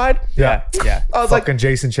and I cried. Yeah. I was fucking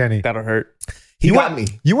Jason Cheney. That'll hurt. He got me.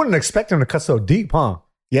 You wouldn't expect him to cut so deep, huh?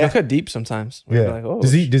 Yeah. He'll cut deep sometimes. We'd be like, oh,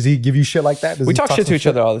 Does he give you shit like that? we talk shit to each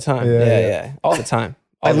other all the time. Yeah. All the time.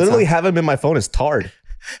 I literally have him in my phone as Tard.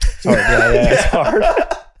 It's hard.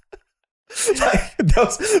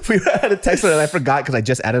 Like, we had a text and I forgot because I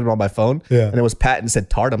just added him on my phone. Yeah. And it was Pat and said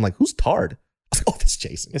Tard. I'm like, who's Tard? I was like, oh, that's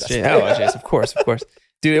Jason. It's Jason. Oh, Jason. Of course.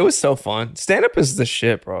 Dude, it was so fun. Stand up is the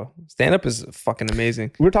shit, bro. Stand up is fucking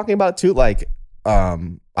amazing. We were talking about too, like, I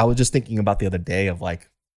was just thinking about the other day of like,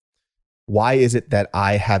 why is it that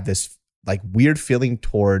I have this like weird feeling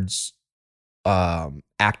towards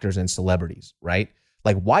actors and celebrities, right?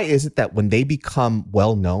 Like, why is it that when they become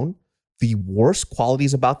well known, the worst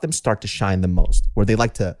qualities about them start to shine the most, where they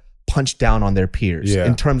like to punch down on their peers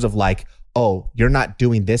in terms of like, oh, you're not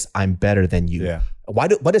doing this, I'm better than you. Yeah. Why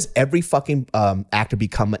does every fucking actor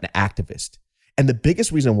become an activist? And the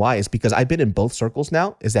biggest reason why is because I've been in both circles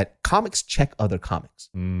now, is that comics check other comics.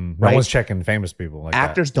 No right? one's checking famous people like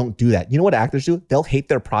Actors don't do that. You know what actors do? They'll hate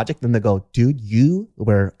their project and they go, dude, you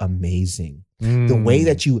were amazing. The way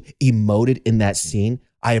that you emoted in that scene,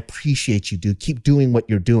 I appreciate you, dude. Keep doing what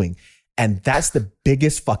you're doing. And that's the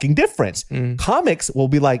biggest fucking difference. Comics will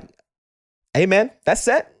be like, hey man, that's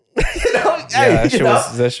set.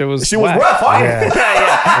 That shit was she was rough.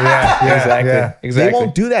 Huh? Exactly. They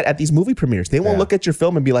won't do that at these movie premieres. They won't look at your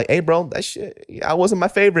film and be like, "Hey, bro, that shit, I wasn't my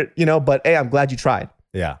favorite," but hey, I'm glad you tried.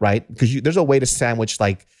 Yeah. Right? Because there's a way to sandwich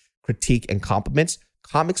like critique and compliments.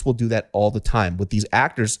 Comics will do that all the time. With these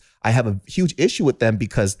actors, I have a huge issue with them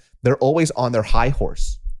because they're always on their high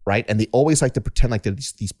horse, right? And they always like to pretend like they're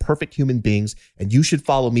these perfect human beings and you should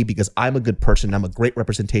follow me because I'm a good person and I'm a great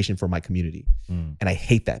representation for my community. And I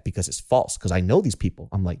hate that because it's false because I know these people.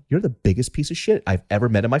 I'm like, you're the biggest piece of shit I've ever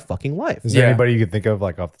met in my fucking life. Is there anybody you can think of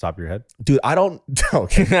like off the top of your head? Dude, I don't.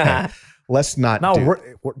 Okay. Let's not. No,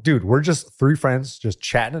 we're just three friends just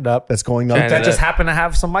chatting it up. That's going on. That just happen to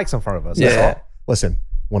have some mics in front of us. That's all. Listen,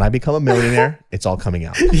 when I become a millionaire, it's all coming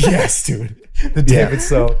out. Yes, dude. The David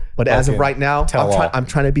But as of right now, I'm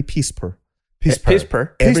trying to be peace per.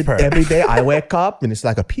 Every day I wake up and it's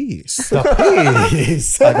like a peace.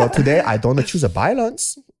 I go, today I don't choose a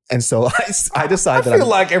violence. And so I decide I feel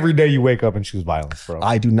like every day you wake up and choose violence, bro.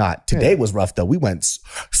 I do not. Today was rough though. We went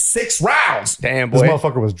 6 rounds. Damn, boy. This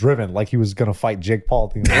motherfucker was driven like he was going to fight Jake Paul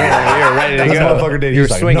at the end of the You're ready to go. This motherfucker did. He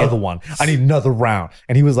was like, swinging. another one. I need another round.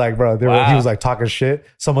 And he was like, bro, he was like talking shit.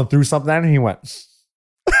 Someone threw something at him and he went...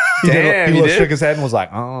 He shook his head and was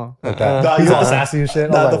like, like that. He's all sassy and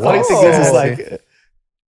shit. The funny thing is like,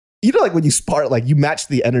 like when you spar, like you match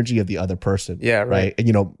the energy of the other person. Yeah, right. And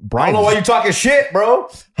Brian. I don't know why you talking shit, bro.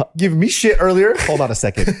 Giving me shit earlier. Hold on a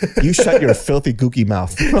second. You shut your filthy gooky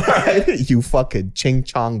mouth. Right? You fucking ching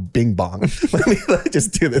chong bing bong. Let me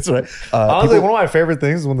just do this, right? Honestly, one of my favorite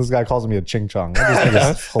things is when this guy calls me a ching chong. I just think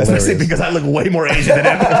it's hilarious. Especially because I look way more Asian than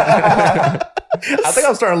him. I think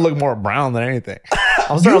I'm starting to look more brown than anything.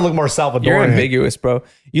 I'm starting to look more Salvadorian. You're ambiguous, bro.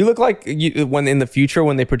 You look like when in the future,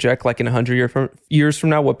 when they project like in 100 years from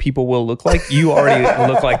now, what people will look like. You already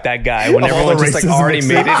look like that guy. When everyone just like already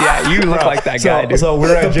made it, you look like that guy, dude. So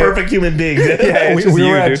we're at the perfect human being. We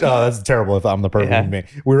were at. Oh, that's terrible. If I'm the perfect human being,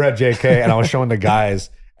 we were at JK, and I was showing the guys.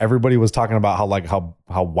 Everybody was talking about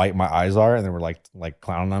how white my eyes are, and they were like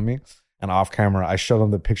clowning on me. And off camera, I showed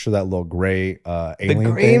them the picture of that little gray alien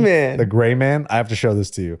the gray thing. man. The gray man. I have to show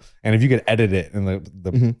this to you. And if you could edit it in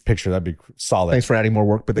the picture, that'd be solid. Thanks for adding more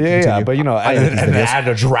work, but but add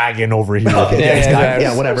a dragon over here.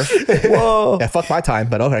 Whatever. Whoa. Yeah, fuck my time,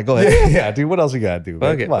 but okay, go ahead. Yeah, dude. What else you gotta do?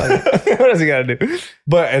 Okay. What else you gotta do?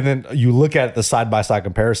 And then you look at the side by side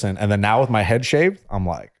comparison, and then now with my head shaved, I'm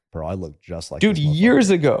like, bro, I look just like dude. Years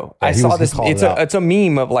ago, I saw this. It's a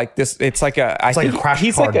meme of like this. It's like a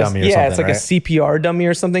crash car dummy or something. Yeah, it's like a CPR dummy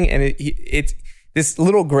or something, and it's this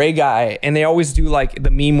little gray guy. And they always do like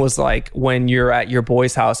the meme was like when you're at your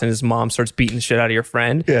boy's house and his mom starts beating the shit out of your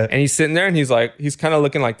friend, and he's sitting there and he's kind of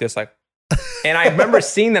looking like this, like. And I remember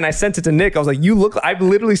seeing that. And I sent it to Nick. I was like, I've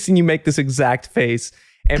literally seen you make this exact face.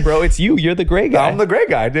 And bro, it's you. You're the gray guy. I'm the gray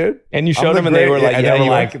guy, dude. And you showed them, and they were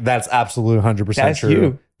like, "That's absolutely 100% true.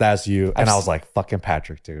 You. That's you." And I was like, "Fucking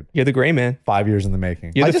Patrick, dude. You're the gray man. 5 years in the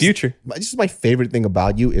making. You're the future." Just my favorite thing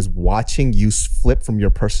about you is watching you flip from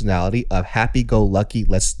your personality of happy-go-lucky,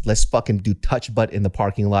 let's fucking do touch butt in the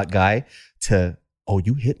parking lot guy to, oh,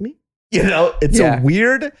 you hit me?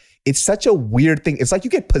 It's such a weird thing. It's like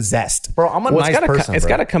you get possessed. Bro, I'm a nice person. It's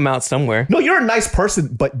got to come out somewhere. No, you're a nice person,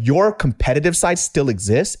 but your competitive side still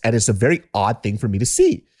exists. And it's a very odd thing for me to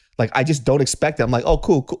see. Like, I just don't expect it. I'm like, oh,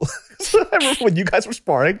 cool. So I remember when you guys were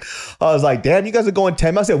sparring, I was like, damn, you guys are going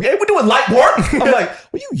 10 miles. I said, hey, we're doing light work. I'm like,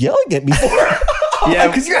 what are you yelling at me for? Yeah,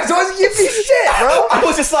 because you guys always give me shit, bro. I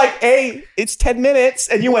was just like, hey, it's 10 minutes.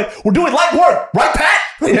 And you went, we're doing light work. Right, Pat?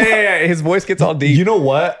 Yeah. His voice gets all deep. You know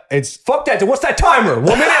what? It's fuck that. What's that timer? 1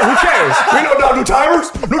 minute? Who cares? We don't do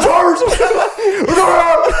timers. No timers.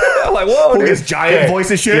 I'm like, whoa, dude. His giant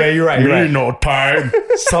voice and shit. Yeah, you're right. Ain't no time.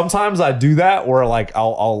 Sometimes I do that where like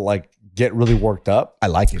I'll like get really worked up. I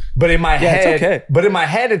like it. But in my head, it's okay. But in my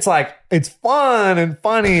head, it's like it's fun and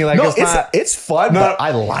funny. Like it's fun, but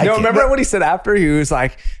I like it. Remember what he said after? He was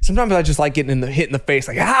like, sometimes I just like getting hit in the face,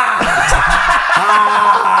 like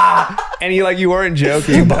and you weren't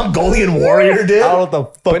joking. You Mongolian warrior, dude. I don't know what the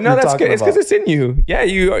fuck. But no, that's good. It's because it's in you. Yeah,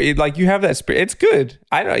 you have that spirit. It's good.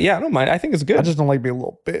 I don't mind. I think it's good. I just don't like being a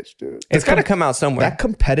little bitch, dude. It's got to come out somewhere. That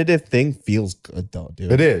competitive thing feels good though,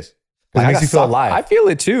 dude. It is. It makes you feel alive. I feel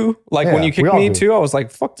it too. Like when you kicked me too, I was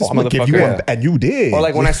like, fuck this motherfucker. And you did. Or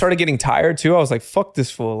like when I started getting tired too, I was like, fuck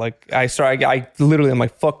this fool. Like I'm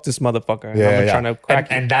like, fuck this motherfucker. I'm trying to crack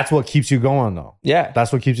and that's what keeps you going though. Yeah.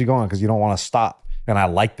 That's what keeps you going because you don't want to stop. And I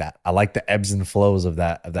like that. I like the ebbs and flows of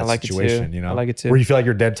that situation. You know, I like it too. Where you feel like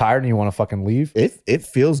you're dead tired and you want to fucking leave. It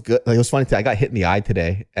feels good. Like, it was funny. I got hit in the eye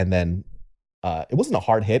today, and then it wasn't a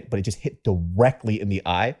hard hit, but it just hit directly in the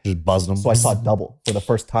eye. Just buzzed him. So I saw double for the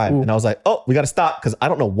first time. Ooh. And I was like, oh, we got to stop because I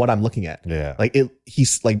don't know what I'm looking at. Yeah. Like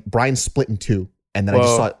he's like Brian split in two. And then I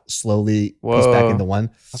just saw it slowly piece back into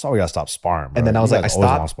one. That's why we got to stop sparring, bro. And then I was like, I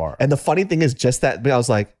stopped. And the funny thing is just that I was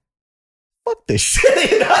like, fuck this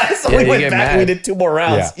shit. So we went back and we did 2 more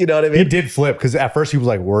rounds. Yeah. You know what I mean? He did flip because at first he was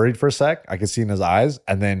like worried for a sec. I could see in his eyes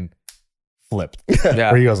and then flipped.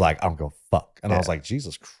 Where he was like, I'm going to fuck. And I was like,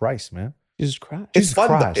 Jesus Christ, man. Jesus Christ. It's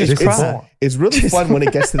fun. It's really fun when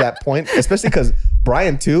it gets to that point, especially because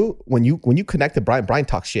Brian too, when you connect to Brian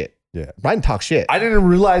talks shit. Yeah. Brian talks shit. I didn't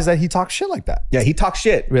realize that he talks shit like that. Yeah, he talks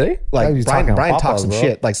shit. Really? Like Brian talks some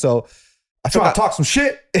shit. Like, so I forgot to talk some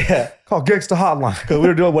shit. Yeah. Call Gangsta Hotline. Because we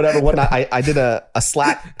were doing whatever. I did a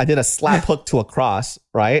slap hook to a cross,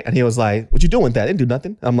 right? And he was like, what you doing with that? I didn't do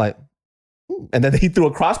nothing. I'm like, and then he threw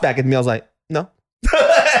a cross back at me. I was like, no.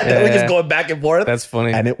 And then we just going back and forth. That's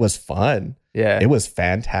funny. And it was fun. Yeah. It was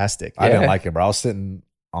fantastic. I didn't like it, bro. I was sitting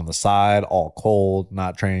on the side, all cold,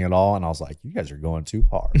 not training at all. And I was like, you guys are going too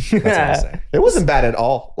hard. That's what I was saying. It wasn't bad at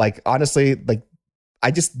all. Like, honestly, like,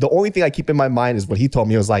 the only thing I keep in my mind is what he told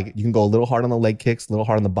me. It was like, you can go a little hard on the leg kicks, a little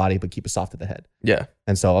hard on the body, but keep it soft at the head. Yeah.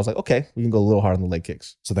 And so I was like, okay, we can go a little hard on the leg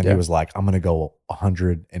kicks. So then he was like, I'm going to go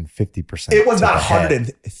 150%. It was not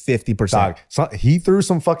 150%. Dog, so he threw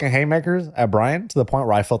some fucking haymakers at Brian to the point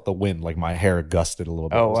where I felt the wind, like my hair gusted a little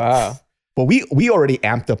bit. Oh, wow. But we already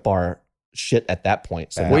amped up our shit at that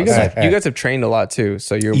point. So well, you guys have trained a lot too,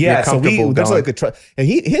 so you're comfortable. So there's like and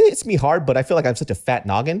he hits me hard, but I feel like I have such a fat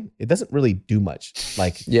noggin. It doesn't really do much.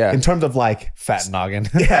 Like in terms of like fat noggin.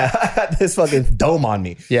 Yeah, I got this fucking dome on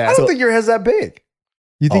me. Yeah, I don't think your head's that big.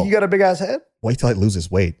 You think you got a big ass head? Wait till I lose this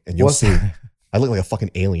weight, and you'll see. I look like a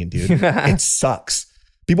fucking alien, dude. It sucks.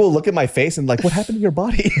 People look at my face and like, what happened to your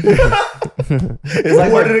body? It's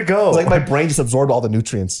like where did it go? It's like my brain just absorbed all the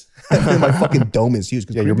nutrients. My fucking dome is huge.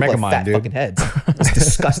 Yeah, you're Megamind, fat dude. Fucking heads. It's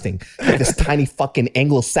disgusting. Like this tiny fucking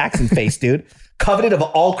Anglo-Saxon face, dude. Coveted of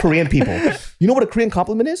all Korean people. You know what a Korean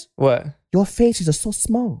compliment is? What? Your faces are so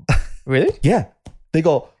small. Really? Yeah. They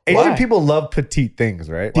go, Asian people love petite things,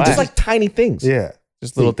 right? Just like tiny things. Yeah.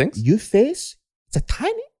 Just little things. Your face, it's a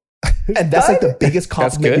tiny. And that's like the biggest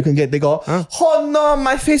compliment you can get. They go, oh no,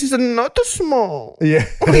 my face is not too small. Yeah.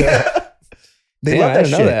 They love that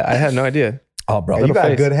shit. I had no idea. Oh, bro. You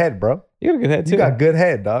got a good head, bro. You got a good head too. You got good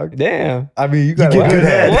head, dog. Damn. I mean, you got good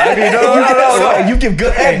head. I mean, no. You give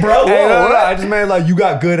good head, bro. No. I just meant like you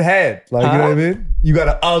got good head. Like, you know what I mean? You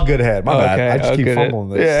got a good head. My bad. I just keep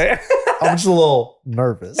fumbling this. Yeah. I'm just a little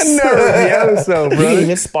nervous. Yeah, so, bro. You didn't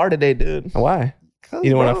even spar today, dude. Why? You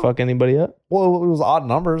don't want to fuck anybody up? Well, it was odd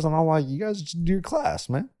numbers, and I'm like, you guys just do your class,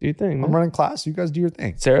 man. Do your thing, man. I'm running class. You guys do your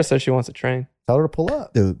thing. Sarah says she wants to train. Tell her to pull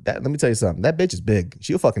up. Dude, let me tell you something. That bitch is big.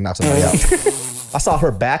 She'll fucking knock somebody out. I saw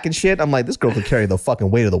her back and shit. I'm like, this girl could carry the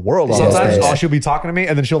fucking weight of the world. Sometimes she'll be talking to me,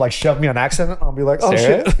 and then she'll like shove me on accident. I'll be like, oh,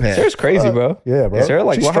 Sarah? shit. Yeah. Sarah's crazy, bro. Yeah, bro. Sarah,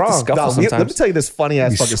 like, we'll have to scuffle sometimes. Let me tell you this funny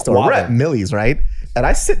ass fucking story. We're at Millie's, right? And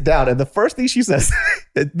I sit down, and the first thing she says,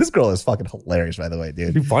 this girl is fucking hilarious, by the way,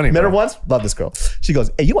 dude. You're funny, Met her once? Love this girl. She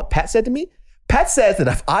goes, hey, you know what Pat said to me? Pat says that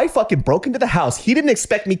if I fucking broke into the house, he didn't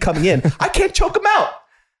expect me coming in. I can't choke him out.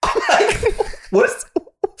 I'm like, what is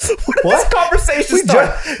this conversation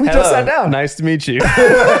start? We just sat down. Nice to meet you.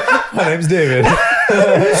 My name's David.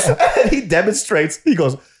 And he demonstrates. He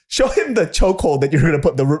goes, show him the chokehold that you're going to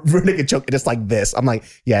put the rear naked choke. And it's like this. I'm like,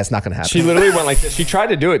 yeah, it's not going to happen. She literally went like this. She tried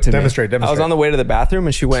to do it to Demonstrate. I was on the way to the bathroom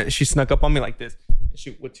and she snuck up on me like this. And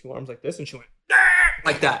she with 2 arms like this and she went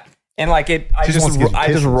like that. And like I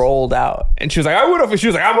just rolled out. And she was like, I would have. She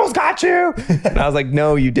was like, I almost got you. And I was like,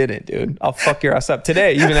 no, you didn't, dude. I'll fuck your ass up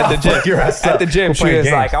today. Even at the gym. At the gym, she was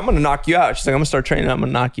like, I'm going to knock you out. She's like, I'm going to start training. I'm going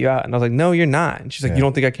to knock you out. And I was like, no, you're not. And she's like, you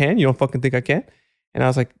don't think I can? You don't fucking think I can? And I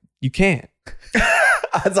was like, you can't.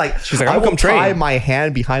 I was like, she's like, I will tie train. my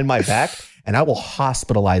hand behind my back and I will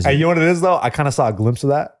hospitalize you. Hey, you know what it is though? I kind of saw a glimpse of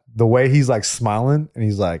that. The way he's like smiling and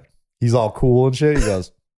he's all cool and shit. He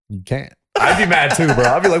goes, you can't. I'd be mad too, bro.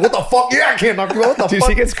 I'd be like, what the fuck? Yeah, I can't knock you out. What the fuck?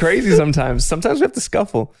 She gets crazy sometimes. Sometimes we have to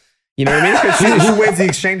scuffle. You know what I mean? Who wins the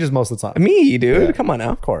exchanges most of the time? Me, dude. Yeah. Come on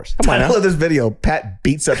now. Of course. Come on now. I love this video. Pat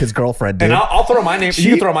beats up his girlfriend, dude. And I'll throw my name.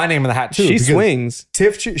 You can throw my name in the hat too. She swings.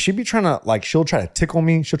 Tiff, she be trying to she'll try to tickle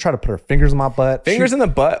me. She'll try to put her fingers in my butt. Fingers in the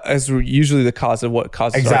butt is usually the cause of what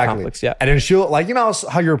causes our conflicts. Yeah. And then she'll you know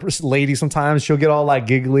how you're a lady sometimes she'll get all like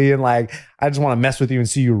giggly and like, I just want to mess with you and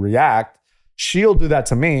see you react. She'll do that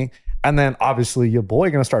to me. And then obviously your boy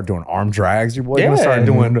gonna start doing arm drags. Your boy gonna start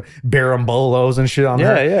doing barambolos and shit on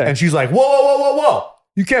her. Yeah. And she's like, whoa.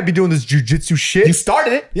 You can't be doing this jujitsu shit. You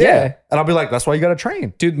started it. Yeah. And I'll be like, that's why you got to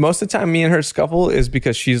train. Dude, most of the time me and her scuffle is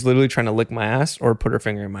because she's literally trying to lick my ass or put her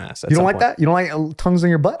finger in my ass. You don't like that? You don't like tongues in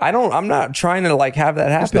your butt? I'm not trying to like have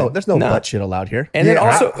that happen. There's no butt shit allowed here. And then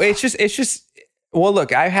also, it's just, well,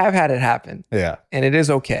 look, I have had it happen. Yeah. And it is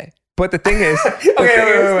okay. But the thing is, wait.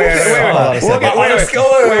 On a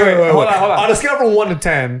scale from 1 to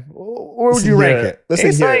 10, where would you rank it?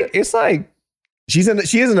 It's like she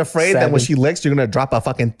isn't afraid that when she licks, you're gonna drop a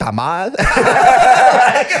fucking tamal.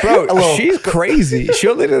 Bro, she's crazy. She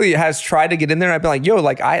literally has tried to get in there. And I've been like, yo,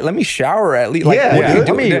 like, let me shower at least. Like, what are you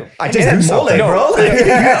doing? I just do something, bro.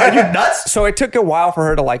 Are you nuts? So it took a while for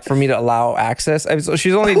her to for me to allow access. So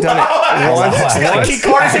she's only done it once. Key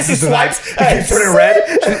card, she swipes. Hey, turn it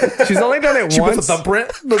red. She's only done it once. She puts a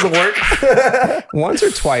thumbprint. Doesn't work. Once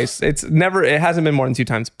or twice. It hasn't been more than 2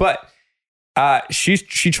 times. But she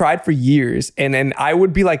tried for years, and then I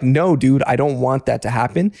would be like, no, dude, I don't want that to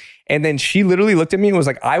happen. And then she literally looked at me and was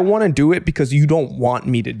like, I want to do it because you don't want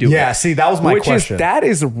me to do it. Yeah, see, that was my question. That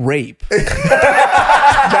is rape. That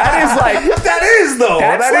is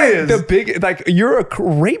the big, like, you're a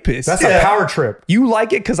rapist. That's a power trip. You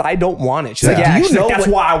like it because I don't want it. She's like, that's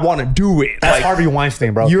why I want to do it. That's Harvey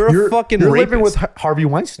Weinstein, bro. You're a fucking You're rapist. living with Harvey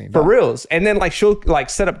Weinstein, bro. For reals. And then like she'll like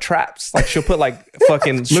set up traps. Like she'll put like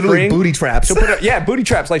fucking literally booty traps. She'll put booty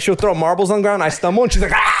traps. Like she'll throw marbles on the ground. I stumble and she's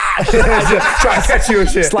like, trying to catch you and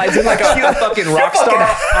shit. Slides in like a fucking rock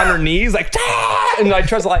star on her knees, like, and like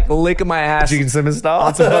tries to like lick my ass. Gene Simmons style.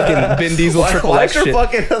 On some fucking Vin Diesel Triple X shit. Why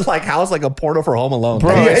is your fucking like house like a porno for Home Alone?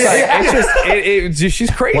 Bro, it's just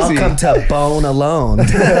she's crazy. Welcome to Bone Alone.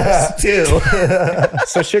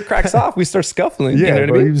 So shit cracks off. We start scuffling. Yeah, you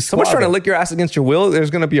know what I mean? Someone's trying to lick your ass against your will.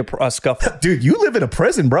 There's gonna be a scuffle. Dude, you live in a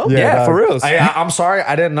prison, bro. Yeah, for real. I'm sorry.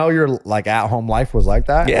 I didn't know your like at home life was like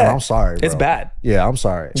that. Yeah, I'm sorry. Bro. It's bad. Yeah, I'm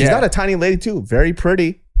sorry. She's not a tiny lady too. Very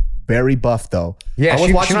pretty. Very buff though. Yeah, I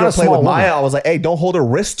was watching her play with Maya. I was like, hey, don't hold her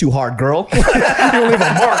wrist too hard, girl. You'll leave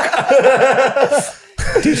a mark.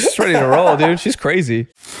 Dude, she's ready to roll, dude. She's crazy.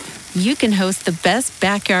 You can host the best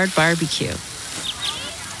backyard barbecue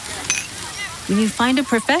when you find a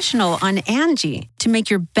professional on Angie to make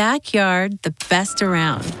your backyard the best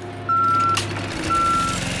around.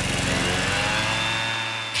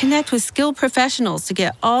 Connect with skilled professionals to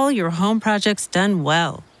get all your home projects done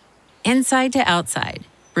well. Inside to outside,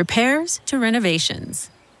 repairs to renovations.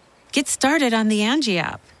 Get started on the Angie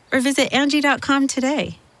app or visit Angie.com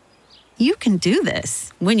today. You can do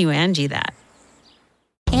this when you Angie that.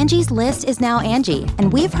 Angie's List is now Angie,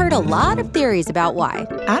 and we've heard a lot of theories about why.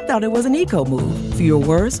 I thought it was an eco move. Fewer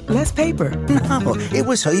words, less paper. No, it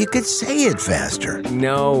was so you could say it faster.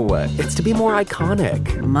 No, it's to be more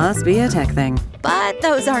iconic. Must be a tech thing. But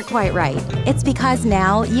those aren't quite right. It's because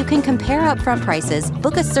now you can compare upfront prices,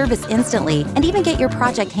 book a service instantly, and even get your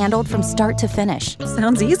project handled from start to finish.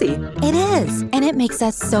 Sounds easy. It is, and it makes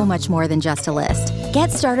us so much more than just a list. Get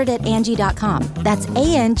started at Angie.com. That's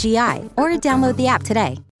ANGI, or download the app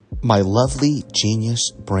today. My lovely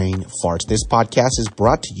genius brain farts. This podcast is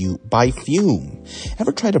brought to you by Fume.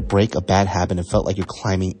 Ever tried to break a bad habit and felt like you're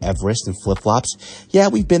climbing Everest in flip-flops? Yeah,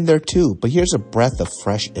 we've been there too, but here's a breath of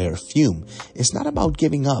fresh air. Fume. It's not about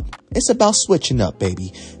giving up. It's about switching up,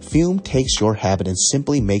 baby. Fume takes your habit and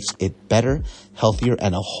simply makes it better, healthier,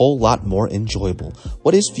 and a whole lot more enjoyable.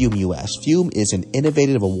 What is Fume, you ask? Fume is an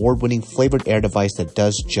innovative, award-winning flavored air device that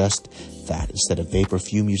does just that. Instead of vapor,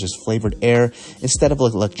 Fume uses flavored air. Instead of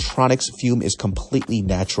electronics, Fume is completely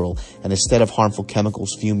natural. And instead of harmful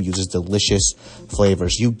chemicals, Fume uses delicious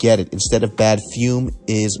flavors. You get it. Instead of bad, Fume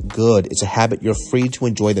is good. It's a habit you're free to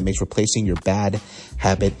enjoy that makes replacing your bad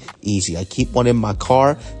habit easy. I keep one in my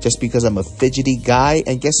car just because I'm a fidgety guy.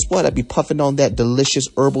 And guess what? I'd be puffing on that delicious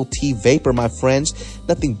herbal tea vapor, my friends.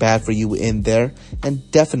 Nothing bad for you in there. And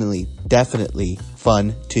definitely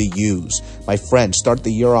fun to use. My friends, start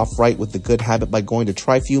the year off right with the good habit by going to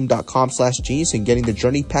tryfume.com/genius and getting the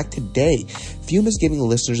journey pack today. Fume is giving the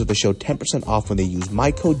listeners of the show 10% off when they use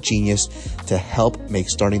my code GENIUS to help make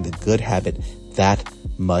starting the good habit that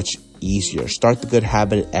much easier. Start the good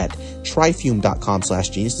habit at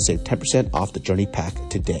tryfume.com/genius to save 10% off the journey pack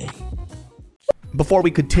today. Before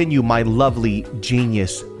we continue, my lovely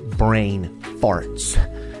genius brain farts.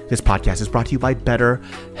 This podcast is brought to you by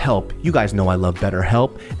BetterHelp. You guys know I love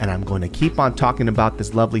BetterHelp, and I'm going to keep on talking about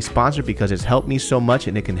this lovely sponsor because it's helped me so much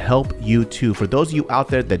and it can help you too. For those of you out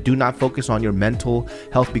there that do not focus on your mental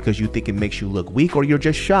health because you think it makes you look weak or you're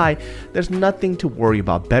just shy, there's nothing to worry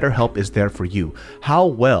about. BetterHelp is there for you. How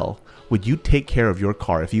well would you take care of your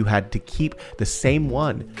car if you had to keep the same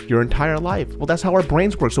one your entire life? Well, that's how our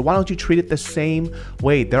brains work. So why don't you treat it the same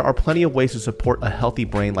way? There are plenty of ways to support a healthy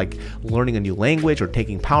brain, like learning a new language or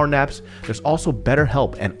taking power naps. There's also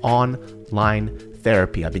BetterHelp and online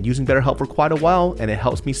therapy. I've been using BetterHelp for quite a while, and it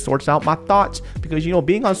helps me sort out my thoughts because,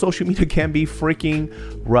 being on social media can be freaking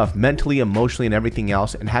rough mentally, emotionally, and everything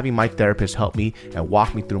else. And having my therapist help me and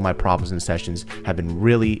walk me through my problems and sessions have been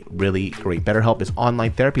really, really great. BetterHelp is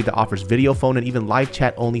online therapy that offers video, phone, and even live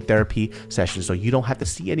chat only therapy sessions, so you don't have to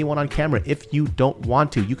see anyone on camera if you don't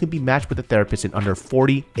want to. You can be matched with a therapist in under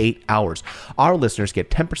 48 hours. Our listeners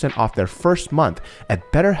get 10% off their first month at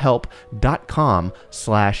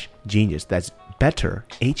betterhelp.com/genius. That's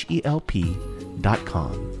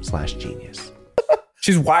betterhelp.com/genius.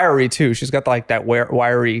 She's wiry too. She's got like that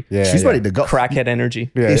wiry. She's ready to go. Crackhead energy.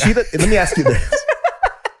 Is she let me ask you this.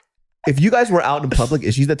 If you guys were out in public,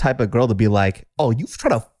 is she the type of girl to be like, oh, you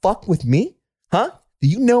trying to fuck with me? Huh? Do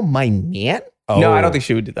you know my man? No, I don't think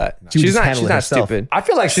she would do that. She's not stupid. I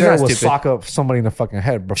feel like Sarah would sock up somebody in the fucking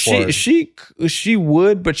head before. She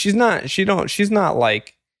would, but she's not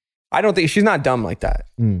like, I don't think she's not dumb like that.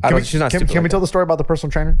 She's not stupid. Can we tell the story about the personal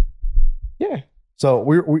trainer? Yeah. So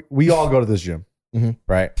we all go to this gym,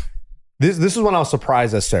 right? This is when I was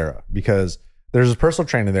surprised as Sarah, because there's a personal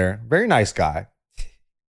trainer there, very nice guy,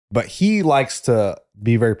 but he likes to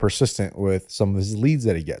be very persistent with some of his leads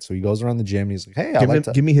that he gets. So he goes around the gym and he's like, "Hey,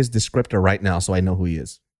 give me his descriptor right now so I know who he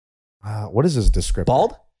is." What is his descriptor?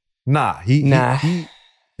 Bald? Nah.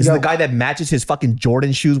 Is it the guy that matches his fucking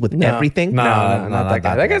Jordan shoes with everything? No, not that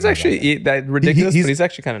guy. That guy's actually that ridiculous, but he's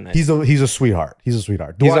actually kind of nice. He's a sweetheart. He's a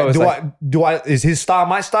sweetheart. Is his style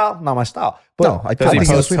my style? Not my style. But no, does he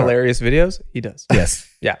post hilarious videos? He does. Yes.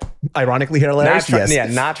 Yeah. Ironically hilarious.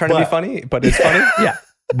 Not trying to be funny, but it's funny. Yeah.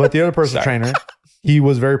 But the other personal trainer, he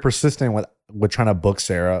was very persistent with trying to book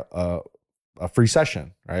Sarah a free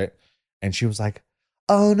session, right? And she was like,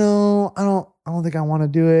 "Oh no, I don't think I want to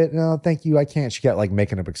do it. No, thank you, I can't." She kept like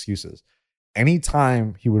making up excuses.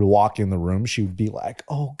 Anytime he would walk in the room, she would be like,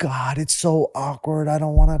 "Oh God, it's so awkward. I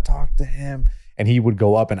don't want to talk to him." And he would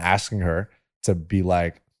go up and asking her to be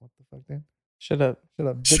like, "What the fuck, Dan? Shut up,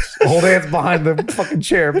 bitch. Hold hands behind the fucking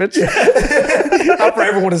chair, bitch." Not for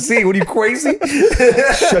everyone to see. What are you, crazy?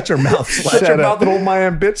 Shut your mouth. Shut your mouth and hold my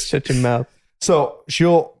hand, bitch. Shut your mouth. So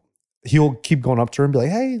he'll keep going up to her and be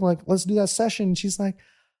like, "Hey, like, let's do that session." And she's like,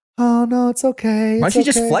 "Oh no, it's okay. Why don't you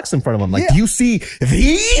just flex in front of him? Like, do you see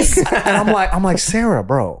these? And I'm like, Sarah,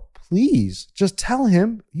 bro, please just tell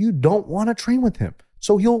him you don't want to train with him.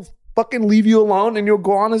 So he'll fucking leave you alone and you'll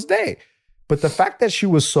go on his day. But the fact that she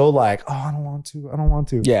was so like, "Oh, I don't want to,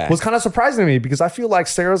 was kind of surprising to me, because I feel like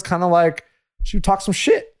Sarah's kind of like, she would talk some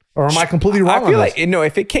shit. Or am I completely wrong? I feel like,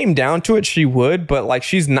 if it came down to it, she would, but like,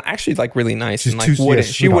 she's not actually like really nice. She's and like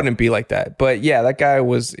she wouldn't be like that. But yeah, that guy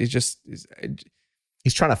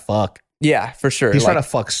he's trying to fuck. Yeah, for sure. He's trying to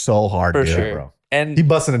fuck so hard, for dude, sure, bro. And he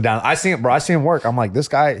busting it down. I see it, bro. I see him work. I'm like, this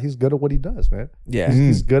guy, he's good at what he does, man. Yeah.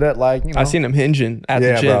 He's good at like, I seen him hinging at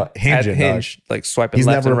the gym. Bro. Hinge, like swiping he's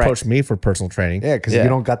left never and right. approached me for personal training. Yeah, because you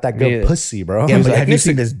don't got that good pussy, bro. Yeah, but have you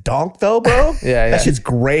seen this donk though, bro? Yeah. That shit's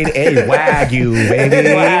grade A. Wagyu, baby.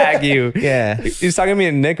 Wagyu. Yeah. He was talking to me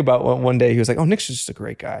and Nick about one day. He was like, "Oh, Nick's just a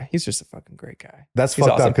great guy. He's just a fucking great guy." That's He's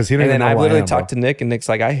fucked awesome. up, because he didn't And even then know I who literally am, talked to Nick, and Nick's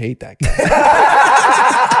like, "I hate that guy."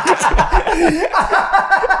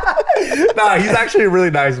 Nah, he's actually really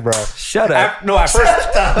nice, bro. Shut up. First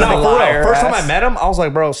time I met him, I was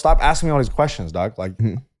like, "Bro, stop asking me all these questions, dog. Like,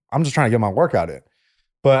 I'm just trying to get my workout in."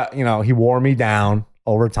 But he wore me down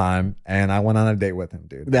over time, and I went on a date with him,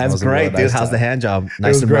 dude. That's great, dude. How's the hand job?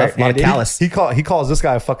 Nice and rough. A lot of callus. He calls this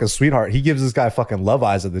guy a fucking sweetheart. He gives this guy fucking love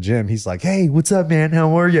eyes at the gym. He's like, "Hey, what's up, man?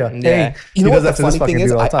 How are you?" Hey, you know what the funny thing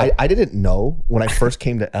is? I didn't know when I first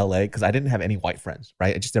came to LA, because I didn't have any white friends,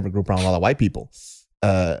 right? I just never grew up around a lot of white people.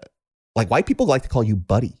 Like, white people like to call you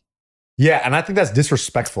buddy. Yeah, and I think that's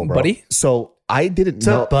disrespectful, bro. Buddy? So I didn't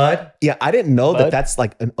know. Bud? Yeah, I didn't know that that's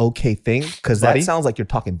like an okay thing, because that sounds like you're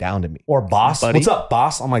talking down to me. Or boss. Buddy? What's up,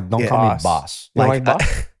 boss? I'm like, don't call me boss. You don't like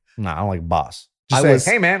boss? Nah, I don't like boss. Just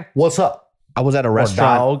say, "Hey, man, what's up?" I was at a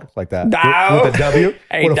restaurant. Dog, like that. Dog. With a W.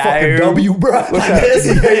 Hey, with a fucking dog. W, bro. What's up?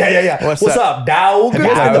 Yeah. What's up, dog? Have you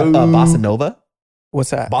guys been to Bossa Nova?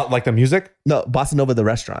 What's that? Like the music? No, Bossa Nova, the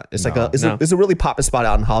restaurant. It's like it's No. a really poppin' spot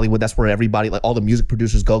out in Hollywood. That's where everybody, like all the music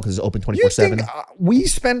producers, go, because it's open 24/7. You think we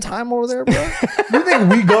spend time over there, bro? You think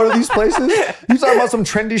we go to these places? You talking about some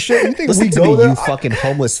trendy shit? You think Listen we to go me, there? you fucking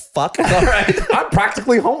homeless fuck. All right. I'm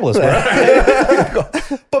practically homeless, bro.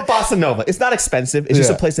 But Bossa Nova, it's not expensive. It's just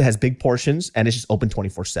Yeah. a place that has big portions, and it's just open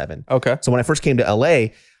 24/7. Okay. So when I first came to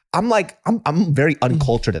LA, I'm very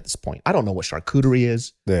uncultured at this point. I don't know what charcuterie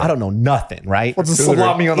is. I don't know nothing, right? What's a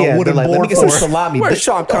salami on a wooden board? Let me get some salami. Where's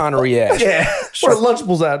Sean Connery at? Yeah. Where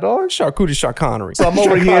Lunchables at, dog? Charcuterie Sean Connery. So I'm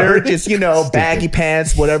over here, just, baggy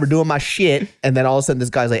pants, whatever, doing my shit. And then all of a sudden this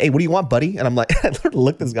guy's like, hey, what do you want, buddy? And I'm like, I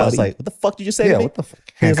looked at this guy. I was like, what the fuck did you say to me? What the fuck?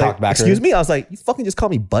 He was like, excuse me? I was like, you fucking just call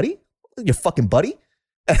me buddy? Your fucking buddy?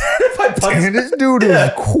 Damn, this dude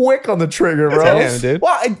is quick on the trigger, bro. Damn, dude.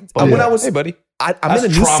 Well, when I was, hey, buddy. I'm in a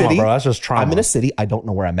new city. Bro. That's just trauma. I'm in a city. I don't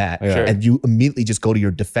know where I'm at. Yeah. And you immediately just go to your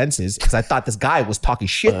defenses because I thought this guy was talking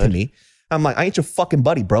shit to me. I'm like, I ain't your fucking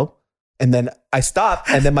buddy, bro. And then I stopped.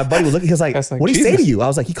 And then my buddy was looking. He was like, what did he say to you? I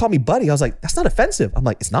was like, he called me buddy. I was like, that's not offensive. I'm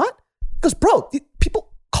like, it's not? He goes, bro,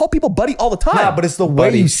 people call people buddy all the time. Nah, but it's the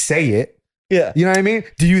way you say it. Yeah. You know what I mean?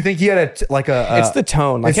 Do you think he had it's the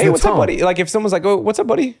tone. Like, hey, what's up, buddy? Like, if someone's like, oh, what's up,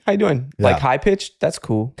 buddy? How you doing? Yeah. Like, high pitched? That's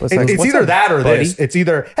cool. It's either that or this. It's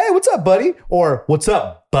either, hey, what's up, buddy? Or what's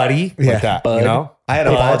up, buddy? Yeah. Like that, Bud. you know? I had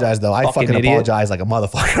to apologize, though. I fucking idiot. apologized like a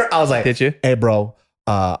motherfucker. I was like, did you? Hey, bro,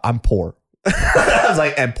 I'm poor. I was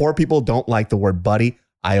like, and poor people don't like the word buddy.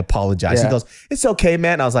 I apologize. Yeah. He goes, it's okay,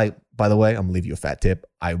 man. I was like, by the way, I'm gonna leave you a fat tip.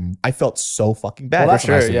 I felt so fucking bad. Well, that's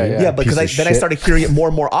nice of you. Yeah, because then I started hearing it more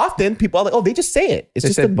and more often. People are like, oh, they just say it. It's They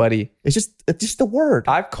just said buddy. It's just the word.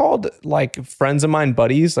 I've called like friends of mine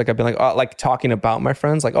buddies. Like I've been like talking about my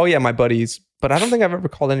friends. Like, oh yeah, my buddies. But I don't think I've ever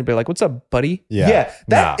called anybody like, what's up, buddy? Yeah.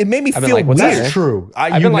 It made me I've been feel like, what's weird. up, man? That's true.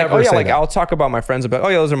 I've been like, oh yeah, like I'll talk about my friends about, oh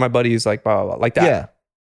yeah, those are my buddies, like blah, blah, blah, like that. Yeah.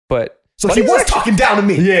 But So he was talking down to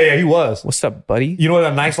me. Yeah, he was. what's up, buddy? You know what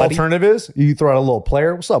a nice alternative is? You throw out a little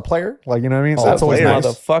player. What's up, player? Like, you know what I mean? So that's always nice.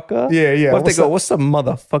 Motherfucker. Yeah. What if they go, what's up,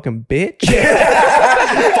 motherfucking bitch?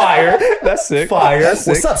 Fire. That's sick. Fire. That's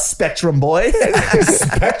sick. What's up, Spectrum boy?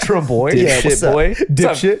 Spectrum boy. Yeah, Dipshit what's up? boy.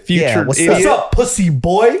 Dipshit. Future Yeah, what's idiot. What's up, pussy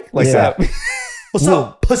boy? Like Yeah. that. What's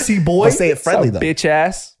up, pussy boy? Let's say it friendly, What's up, though. bitch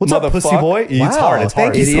ass. What's up, pussy boy? It's Wow, hard. It's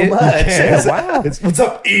hard. thank you so Idiot. much. Yeah. Wow. What's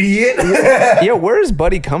up, idiot? Yeah, where does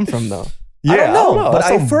buddy come from though? I don't know, but That's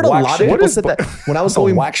I've some heard a whack lot shit. of What people is said that when I was some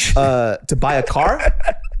going whack shit. to buy a car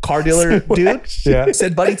dealer dude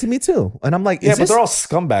said buddy to me too. And I'm like, Yeah, is but this? they're all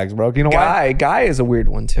scumbags, bro. You know why? Guy is a weird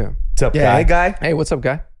one too. What's up, Yeah, hey, guy. Hey, what's up,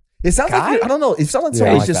 guy? It sounds Guy? like, I don't know. It sounds like Yeah,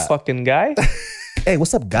 someone I He's like just that. fucking guy. hey,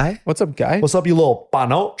 what's up, guy? What's up, guy? What's up, you little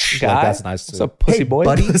panoch? guy? Like, that's nice too. What's up, pussy Hey, boy?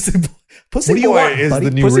 buddy. Pussy What do you boy want, is buddy?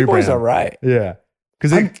 the new Pussy rebrand. boy's all right. Yeah,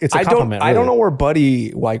 because it's a I compliment. don't know really. where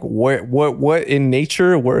buddy like what in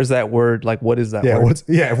nature. Where is that word? Like what is that Yeah, word?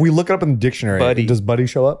 if we look it up in the dictionary, Buddy. does buddy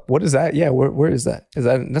show up? What is that? Yeah, where is that? Is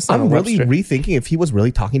that's not I'm a really Webster. rethinking if he was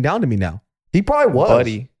really talking down to me now. He probably was.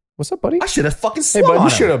 buddy. What's up, buddy? I should have fucking Hey, swung bud, on you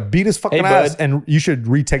him. should have beat his fucking Hey, ass, bud. and you should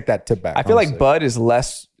retake that tip back. I feel like honestly. bud is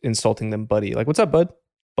less insulting than buddy. Like what's up, bud?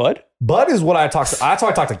 Bud? Bud is what I talk to. That's how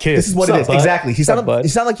I talk to kids. This is what What's it up, is. bud? Exactly. He What's up, sounded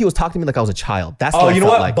bud? like he was talking to me like I was a child. That's Oh, what I you know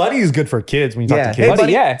felt what? like. Buddy is good for kids when you Yeah. talk to Hey, kids.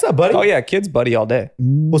 buddy. Yeah. What's up, buddy? Oh yeah, kids buddy all day.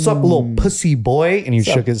 What's up, little pussy boy? And you What's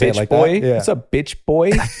shook up, his head bitch like boy? that. Yeah. What's up, bitch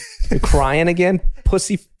boy? You're crying again,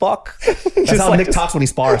 pussy fuck. That's how Nick talks when he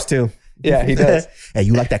spars too. Yeah, he does. Hey,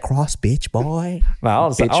 you like that cross, bitch, boy? No,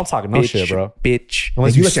 I don't talk no shit, bro. Bitch.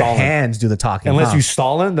 Unless You you let your stalling. hands do the talking. Unless huh? you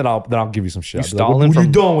stalling, then I'll give you some shit. You I'll be like, stalling what are you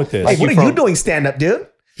from- doing with this? Hey, what you are you from- doing stand up, dude?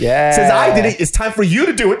 Yeah. Since I did it, it's time for you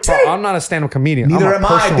to do it too. Bro, I'm not a stand-up comedian. Neither I'm am a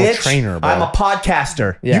I, personal bitch. trainer, bro. I'm a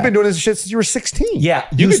podcaster. Yeah. You've been doing this shit since you were 16. Yeah,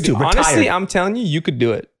 You used could to do, retire. honestly, I'm telling you, you could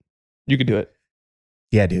do it. You could do it.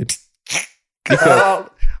 Yeah, dude.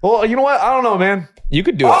 Well, you know what? I don't know, man. You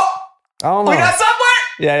could do it. I don't know. We got somewhere.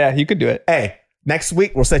 Yeah, you could do it. Hey, next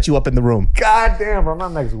week we'll set you up in the room, God damn, bro.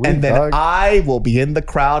 Not next week, and then dog. I will be in the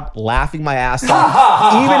crowd laughing my ass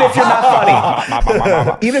off. Even if you're not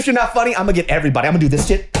funny, even if you're not funny, I'm gonna get everybody. I'm gonna do this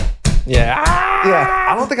shit. Yeah. Yeah.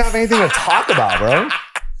 I don't think I have anything to talk about, bro.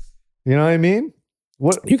 You know what I mean?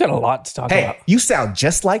 What? You got a lot to talk Hey, about. you sound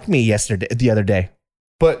just like me the other day.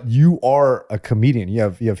 But you are a comedian. You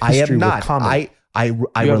have history I am not. with comedy. I You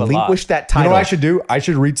have a relinquished that You title. know what I should do? I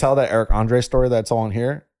should retell that Eric Andre story that's on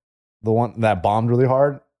here. The one that bombed really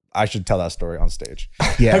hard. I should tell that story on stage.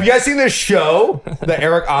 Yeah. Have you guys seen this show that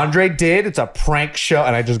Eric Andre did? It's a prank show.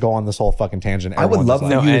 And I just go on this whole fucking tangent. I would Everyone's love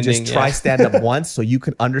just for like, you to ending, just try yeah. stand up once so you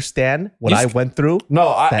can understand what I went through. No,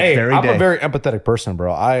 that very I'm day. a very empathetic person,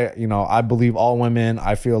 bro. I believe all women.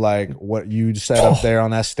 I feel like what you said up there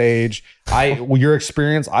on that stage, your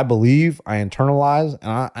experience, I believe, I internalize,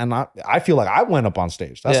 and I feel like I went up on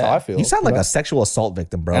stage. That's Yeah. how I feel. You sound like a sexual assault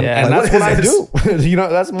victim, bro. Yeah. and Like, that's what I is do.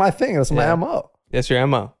 That's my thing. That's my Yeah. MO. That's your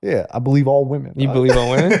MO. Yeah, I believe all women. You believe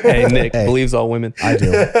all women? Hey, Nick Hey. believes all women. I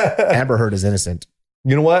do. Amber Heard is innocent.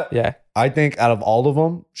 You know what? Yeah. I think out of all of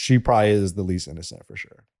them, she probably is the least innocent for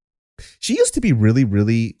sure. She used to be really,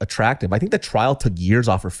 really attractive. I think the trial took years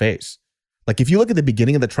off her face. Like if you look at the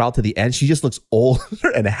beginning of the trial to the end, she just looks older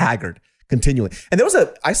and haggard continually. And there was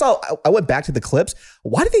I went back to the clips.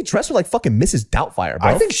 Why did they dress her like fucking Mrs. Doubtfire, bro?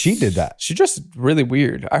 I think she did that. She dressed really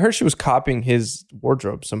weird. I heard she was copying his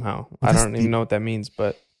wardrobe somehow. I don't even know what that means,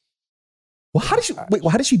 but. Well, how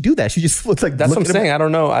did she do that? She just looks like, that's what I'm saying. I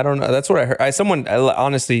don't know. That's what I heard.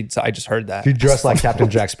 Honestly, I just heard that. She dressed like Captain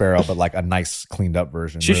Jack Sparrow, but like a nice cleaned up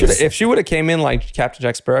version. She should, if she would have came in like Captain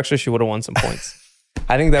Jack Sparrow, actually, she would have won some points.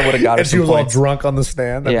 I think that would have got her and some she was points. all drunk on the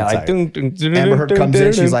stand. Yeah, like Amber Heard comes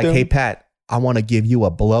in. She's like, "Hey Pat, I want to give you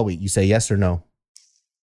a blowy. You say yes or no?"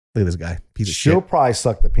 Look at this guy. Piece of shit. She'll probably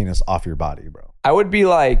suck the penis off your body, bro. I would be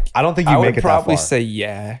like, I don't think you make it that far. I would probably say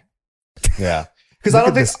yeah. Yeah, because I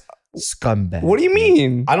don't think. Scumbag. What do you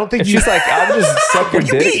mean? I don't think she's like, I'll just suck your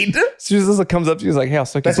dick. She just comes up to you, she's like, hey, I'll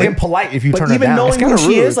suck your dick. That's impolite if you turn it even down. knowing who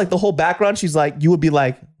she is, like the whole background, she's like, you would be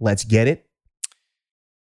like, let's get it.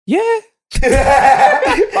 Yeah.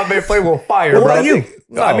 My man play with fire, bro.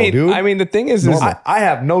 I mean, the thing is I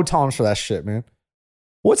have no tolerance for that shit, man.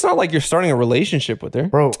 Well, it's not like you're starting a relationship with her,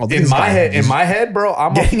 bro. In my head, bro,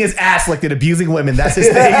 I'm getting his ass licked and abusing women. That's his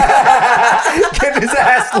thing. Getting his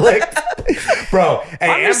ass licked, bro.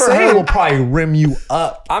 Hey, Amber Heard will probably rim you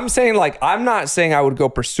up. I'm saying, like, I'm not saying I would go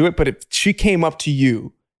pursue it, but if she came up to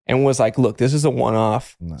you and was like, "Look, this is a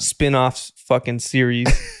one-off spin-off fucking series,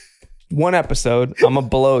 one episode. I'm gonna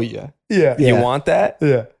blow you. Yeah, you want that?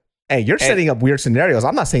 Yeah." Hey, you're setting up weird scenarios.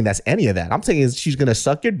 I'm not saying that's any of that. I'm saying is she's going to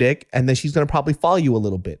suck your dick and then she's going to probably follow you a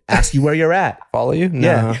little bit. Ask you where you're at. Follow you? No,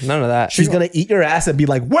 yeah. None of that. She's going to eat your ass and be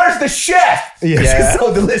like, where's the chef? Yeah. It's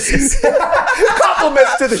so delicious.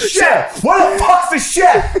 Compliments to the chef. Where the fuck's the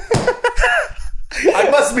chef? I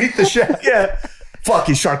must meet the chef. Yeah.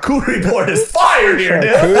 Fucking charcuterie board is fire here,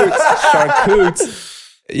 dude.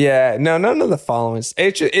 Charcutes. Yeah. No, none of the following.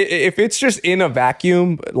 If it's just in a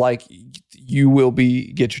vacuum, like... you will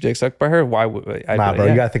get your dick sucked by her. Why would I? Nah, bro,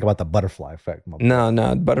 you gotta think about the butterfly effect. No,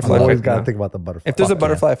 butterfly effect. Always gotta think about the butterfly. If there's a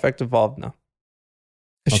butterfly effect involved, no.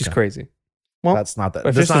 She's crazy. Well, that's not that.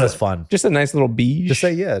 That's not as fun. Just a nice little beige. Just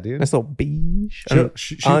say yeah, dude. Nice little beige.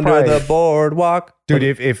 She under probably, the boardwalk, dude.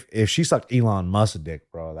 If she sucked Elon Musk's dick,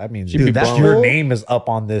 bro, that means dude, that's your name is up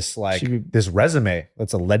on this this resume.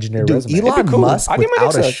 That's a legendary resume. Elon Musk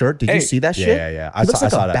without a shirt. Did you see that shit? Yeah. He looks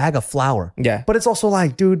like a bag of flour. Yeah, but it's also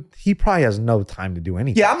like, dude, he probably has no time to do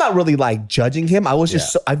anything. Yeah, I'm not really like judging him. I was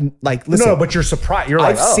just, I'm like, listen. No, but you're surprised. You're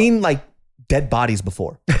like, I've seen like dead bodies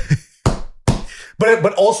before.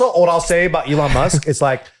 But also, what I'll say about Elon Musk, it's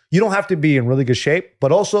like you don't have to be in really good shape,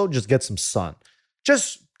 but also just get some sun.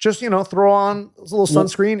 Just throw on a little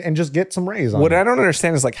sunscreen and just get some rays on. What I don't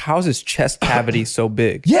understand is like, how's his chest cavity so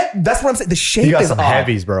big? Yeah, that's what I'm saying. The shape he got is some odd.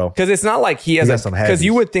 heavies, bro. Because it's not like he has some because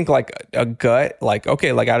you would think like a gut, like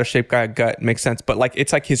okay, like out of shape guy gut makes sense, but like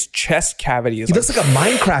it's like his chest cavity is. He looks like a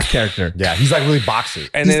Minecraft character. Yeah, he's like really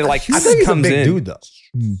boxy, and then like I think he's a big dude though.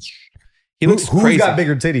 He looks Who's crazy. got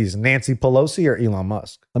bigger titties, Nancy Pelosi or Elon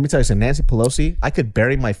Musk? Let me tell you something. Nancy Pelosi, I could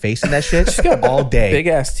bury my face in that shit all day. Big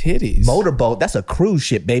ass titties. Motorboat, that's a cruise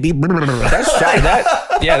ship, baby.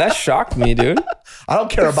 That shocked me, dude. I don't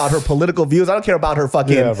care about her political views. I don't care about her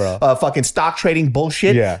fucking fucking stock trading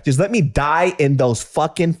bullshit. Yeah. Just let me die in those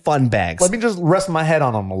fucking fun bags. Let me just rest my head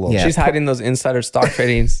on them a little. Yeah. She's hiding those insider stock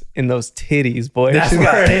tradings in those titties, boy. That's She's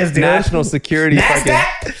where got it is, dude. national security.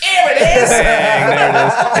 NASDAQ? Here it is. Dang, there it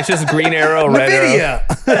is. It's just green arrow, red arrow.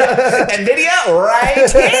 NVIDIA right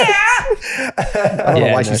here. I don't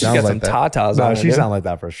know why she sounds got like some that. tatas No, on she her, sound like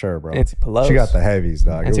that for sure, bro. Nancy Pelosi. She got the heavies,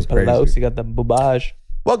 dog. Nancy It was Pelosi crazy. got the boobage.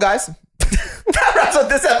 Well, guys, that wraps up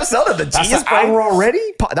this episode of the Genius Brain. Hour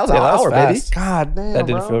already? That was an hour, baby. God damn, That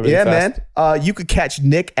didn't feel really Yeah, fast. man. You could catch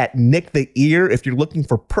Nick at Nick the Ear if you're looking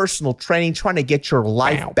for personal training, trying to get your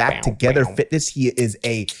life back together. Fitness. He is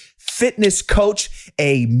a fitness coach,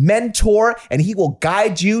 a mentor, and he will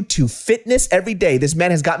guide you to fitness every day. This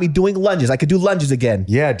man has got me doing lunges. I could do lunges again.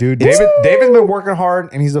 Yeah, dude. David's been working hard,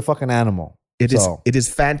 and he's a fucking animal. It is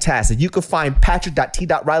fantastic. You can find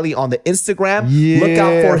Patrick.T.Riley on the Instagram. Yeah, look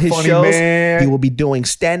out for his funny shows. man. He will be doing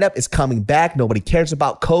stand-up. It's coming back. Nobody cares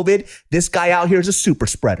about COVID. This guy out here is a super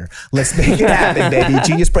spreader. Let's make it happen, baby.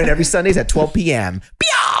 Genius Brain every Sundays at 12 p.m.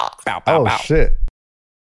 Oh, shit.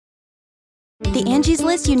 The Angie's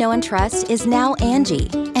List you know and trust is now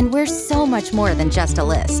Angie, and we're so much more than just a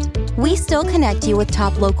list. We still connect you with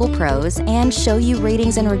top local pros and show you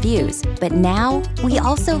ratings and reviews, but now we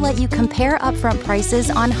also let you compare upfront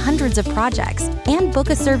prices on hundreds of projects and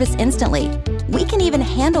book a service instantly. We can even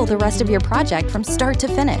handle the rest of your project from start to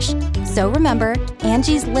finish. So remember,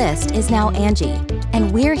 Angie's List is now Angie,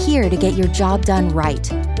 and we're here to get your job done right.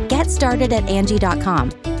 Get started at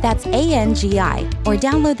Angie.com. That's ANGI, or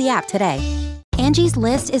download the app today. Angie's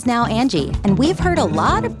List is now Angie, and we've heard a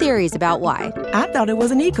lot of theories about why. I thought it was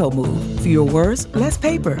an eco move. Fewer words, less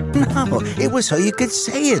paper. No, it was so you could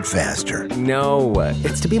say it faster. No,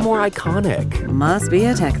 it's to be more iconic. Must be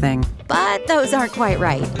a tech thing. But those aren't quite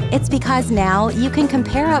right. It's because now you can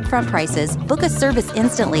compare upfront prices, book a service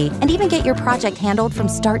instantly, and even get your project handled from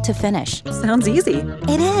start to finish. Sounds easy.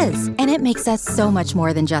 It is, and it makes us so much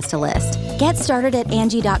more than just a list. Get started at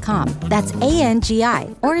Angie.com. That's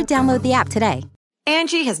ANGI, or download the app today.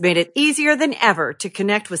 Angie has made it easier than ever to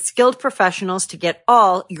connect with skilled professionals to get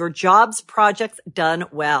all your jobs projects done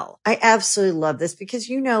well. I absolutely love this because,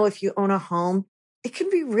 you know, if you own a home, it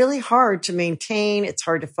can be really hard to maintain. It's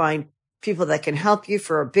hard to find people that can help you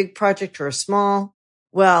for a big project or a small.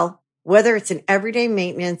 Well, whether it's in everyday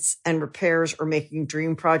maintenance and repairs or making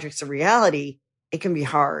dream projects a reality, it can be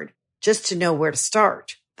hard just to know where to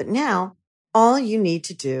start. But now all you need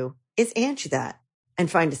to do is Angie that and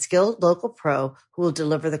find a skilled local pro who will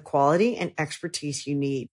deliver the quality and expertise you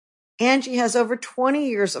need. Angie has over 20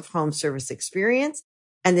 years of home service experience,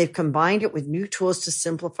 and they've combined it with new tools to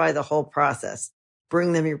simplify the whole process.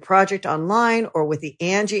 Bring them your project online or with the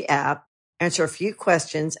Angie app, answer a few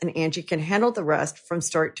questions, and Angie can handle the rest from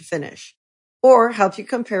start to finish. Or help you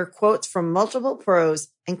compare quotes from multiple pros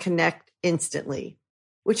and connect instantly,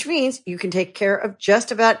 which means you can take care of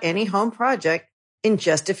just about any home project in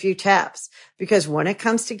just a few taps. Because when it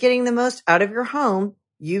comes to getting the most out of your home,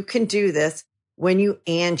 you can do this when you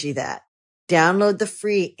Angie that. Download the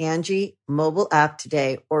free Angie mobile app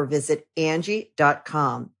today or visit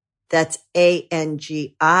Angie.com. That's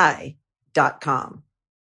ANGI.com.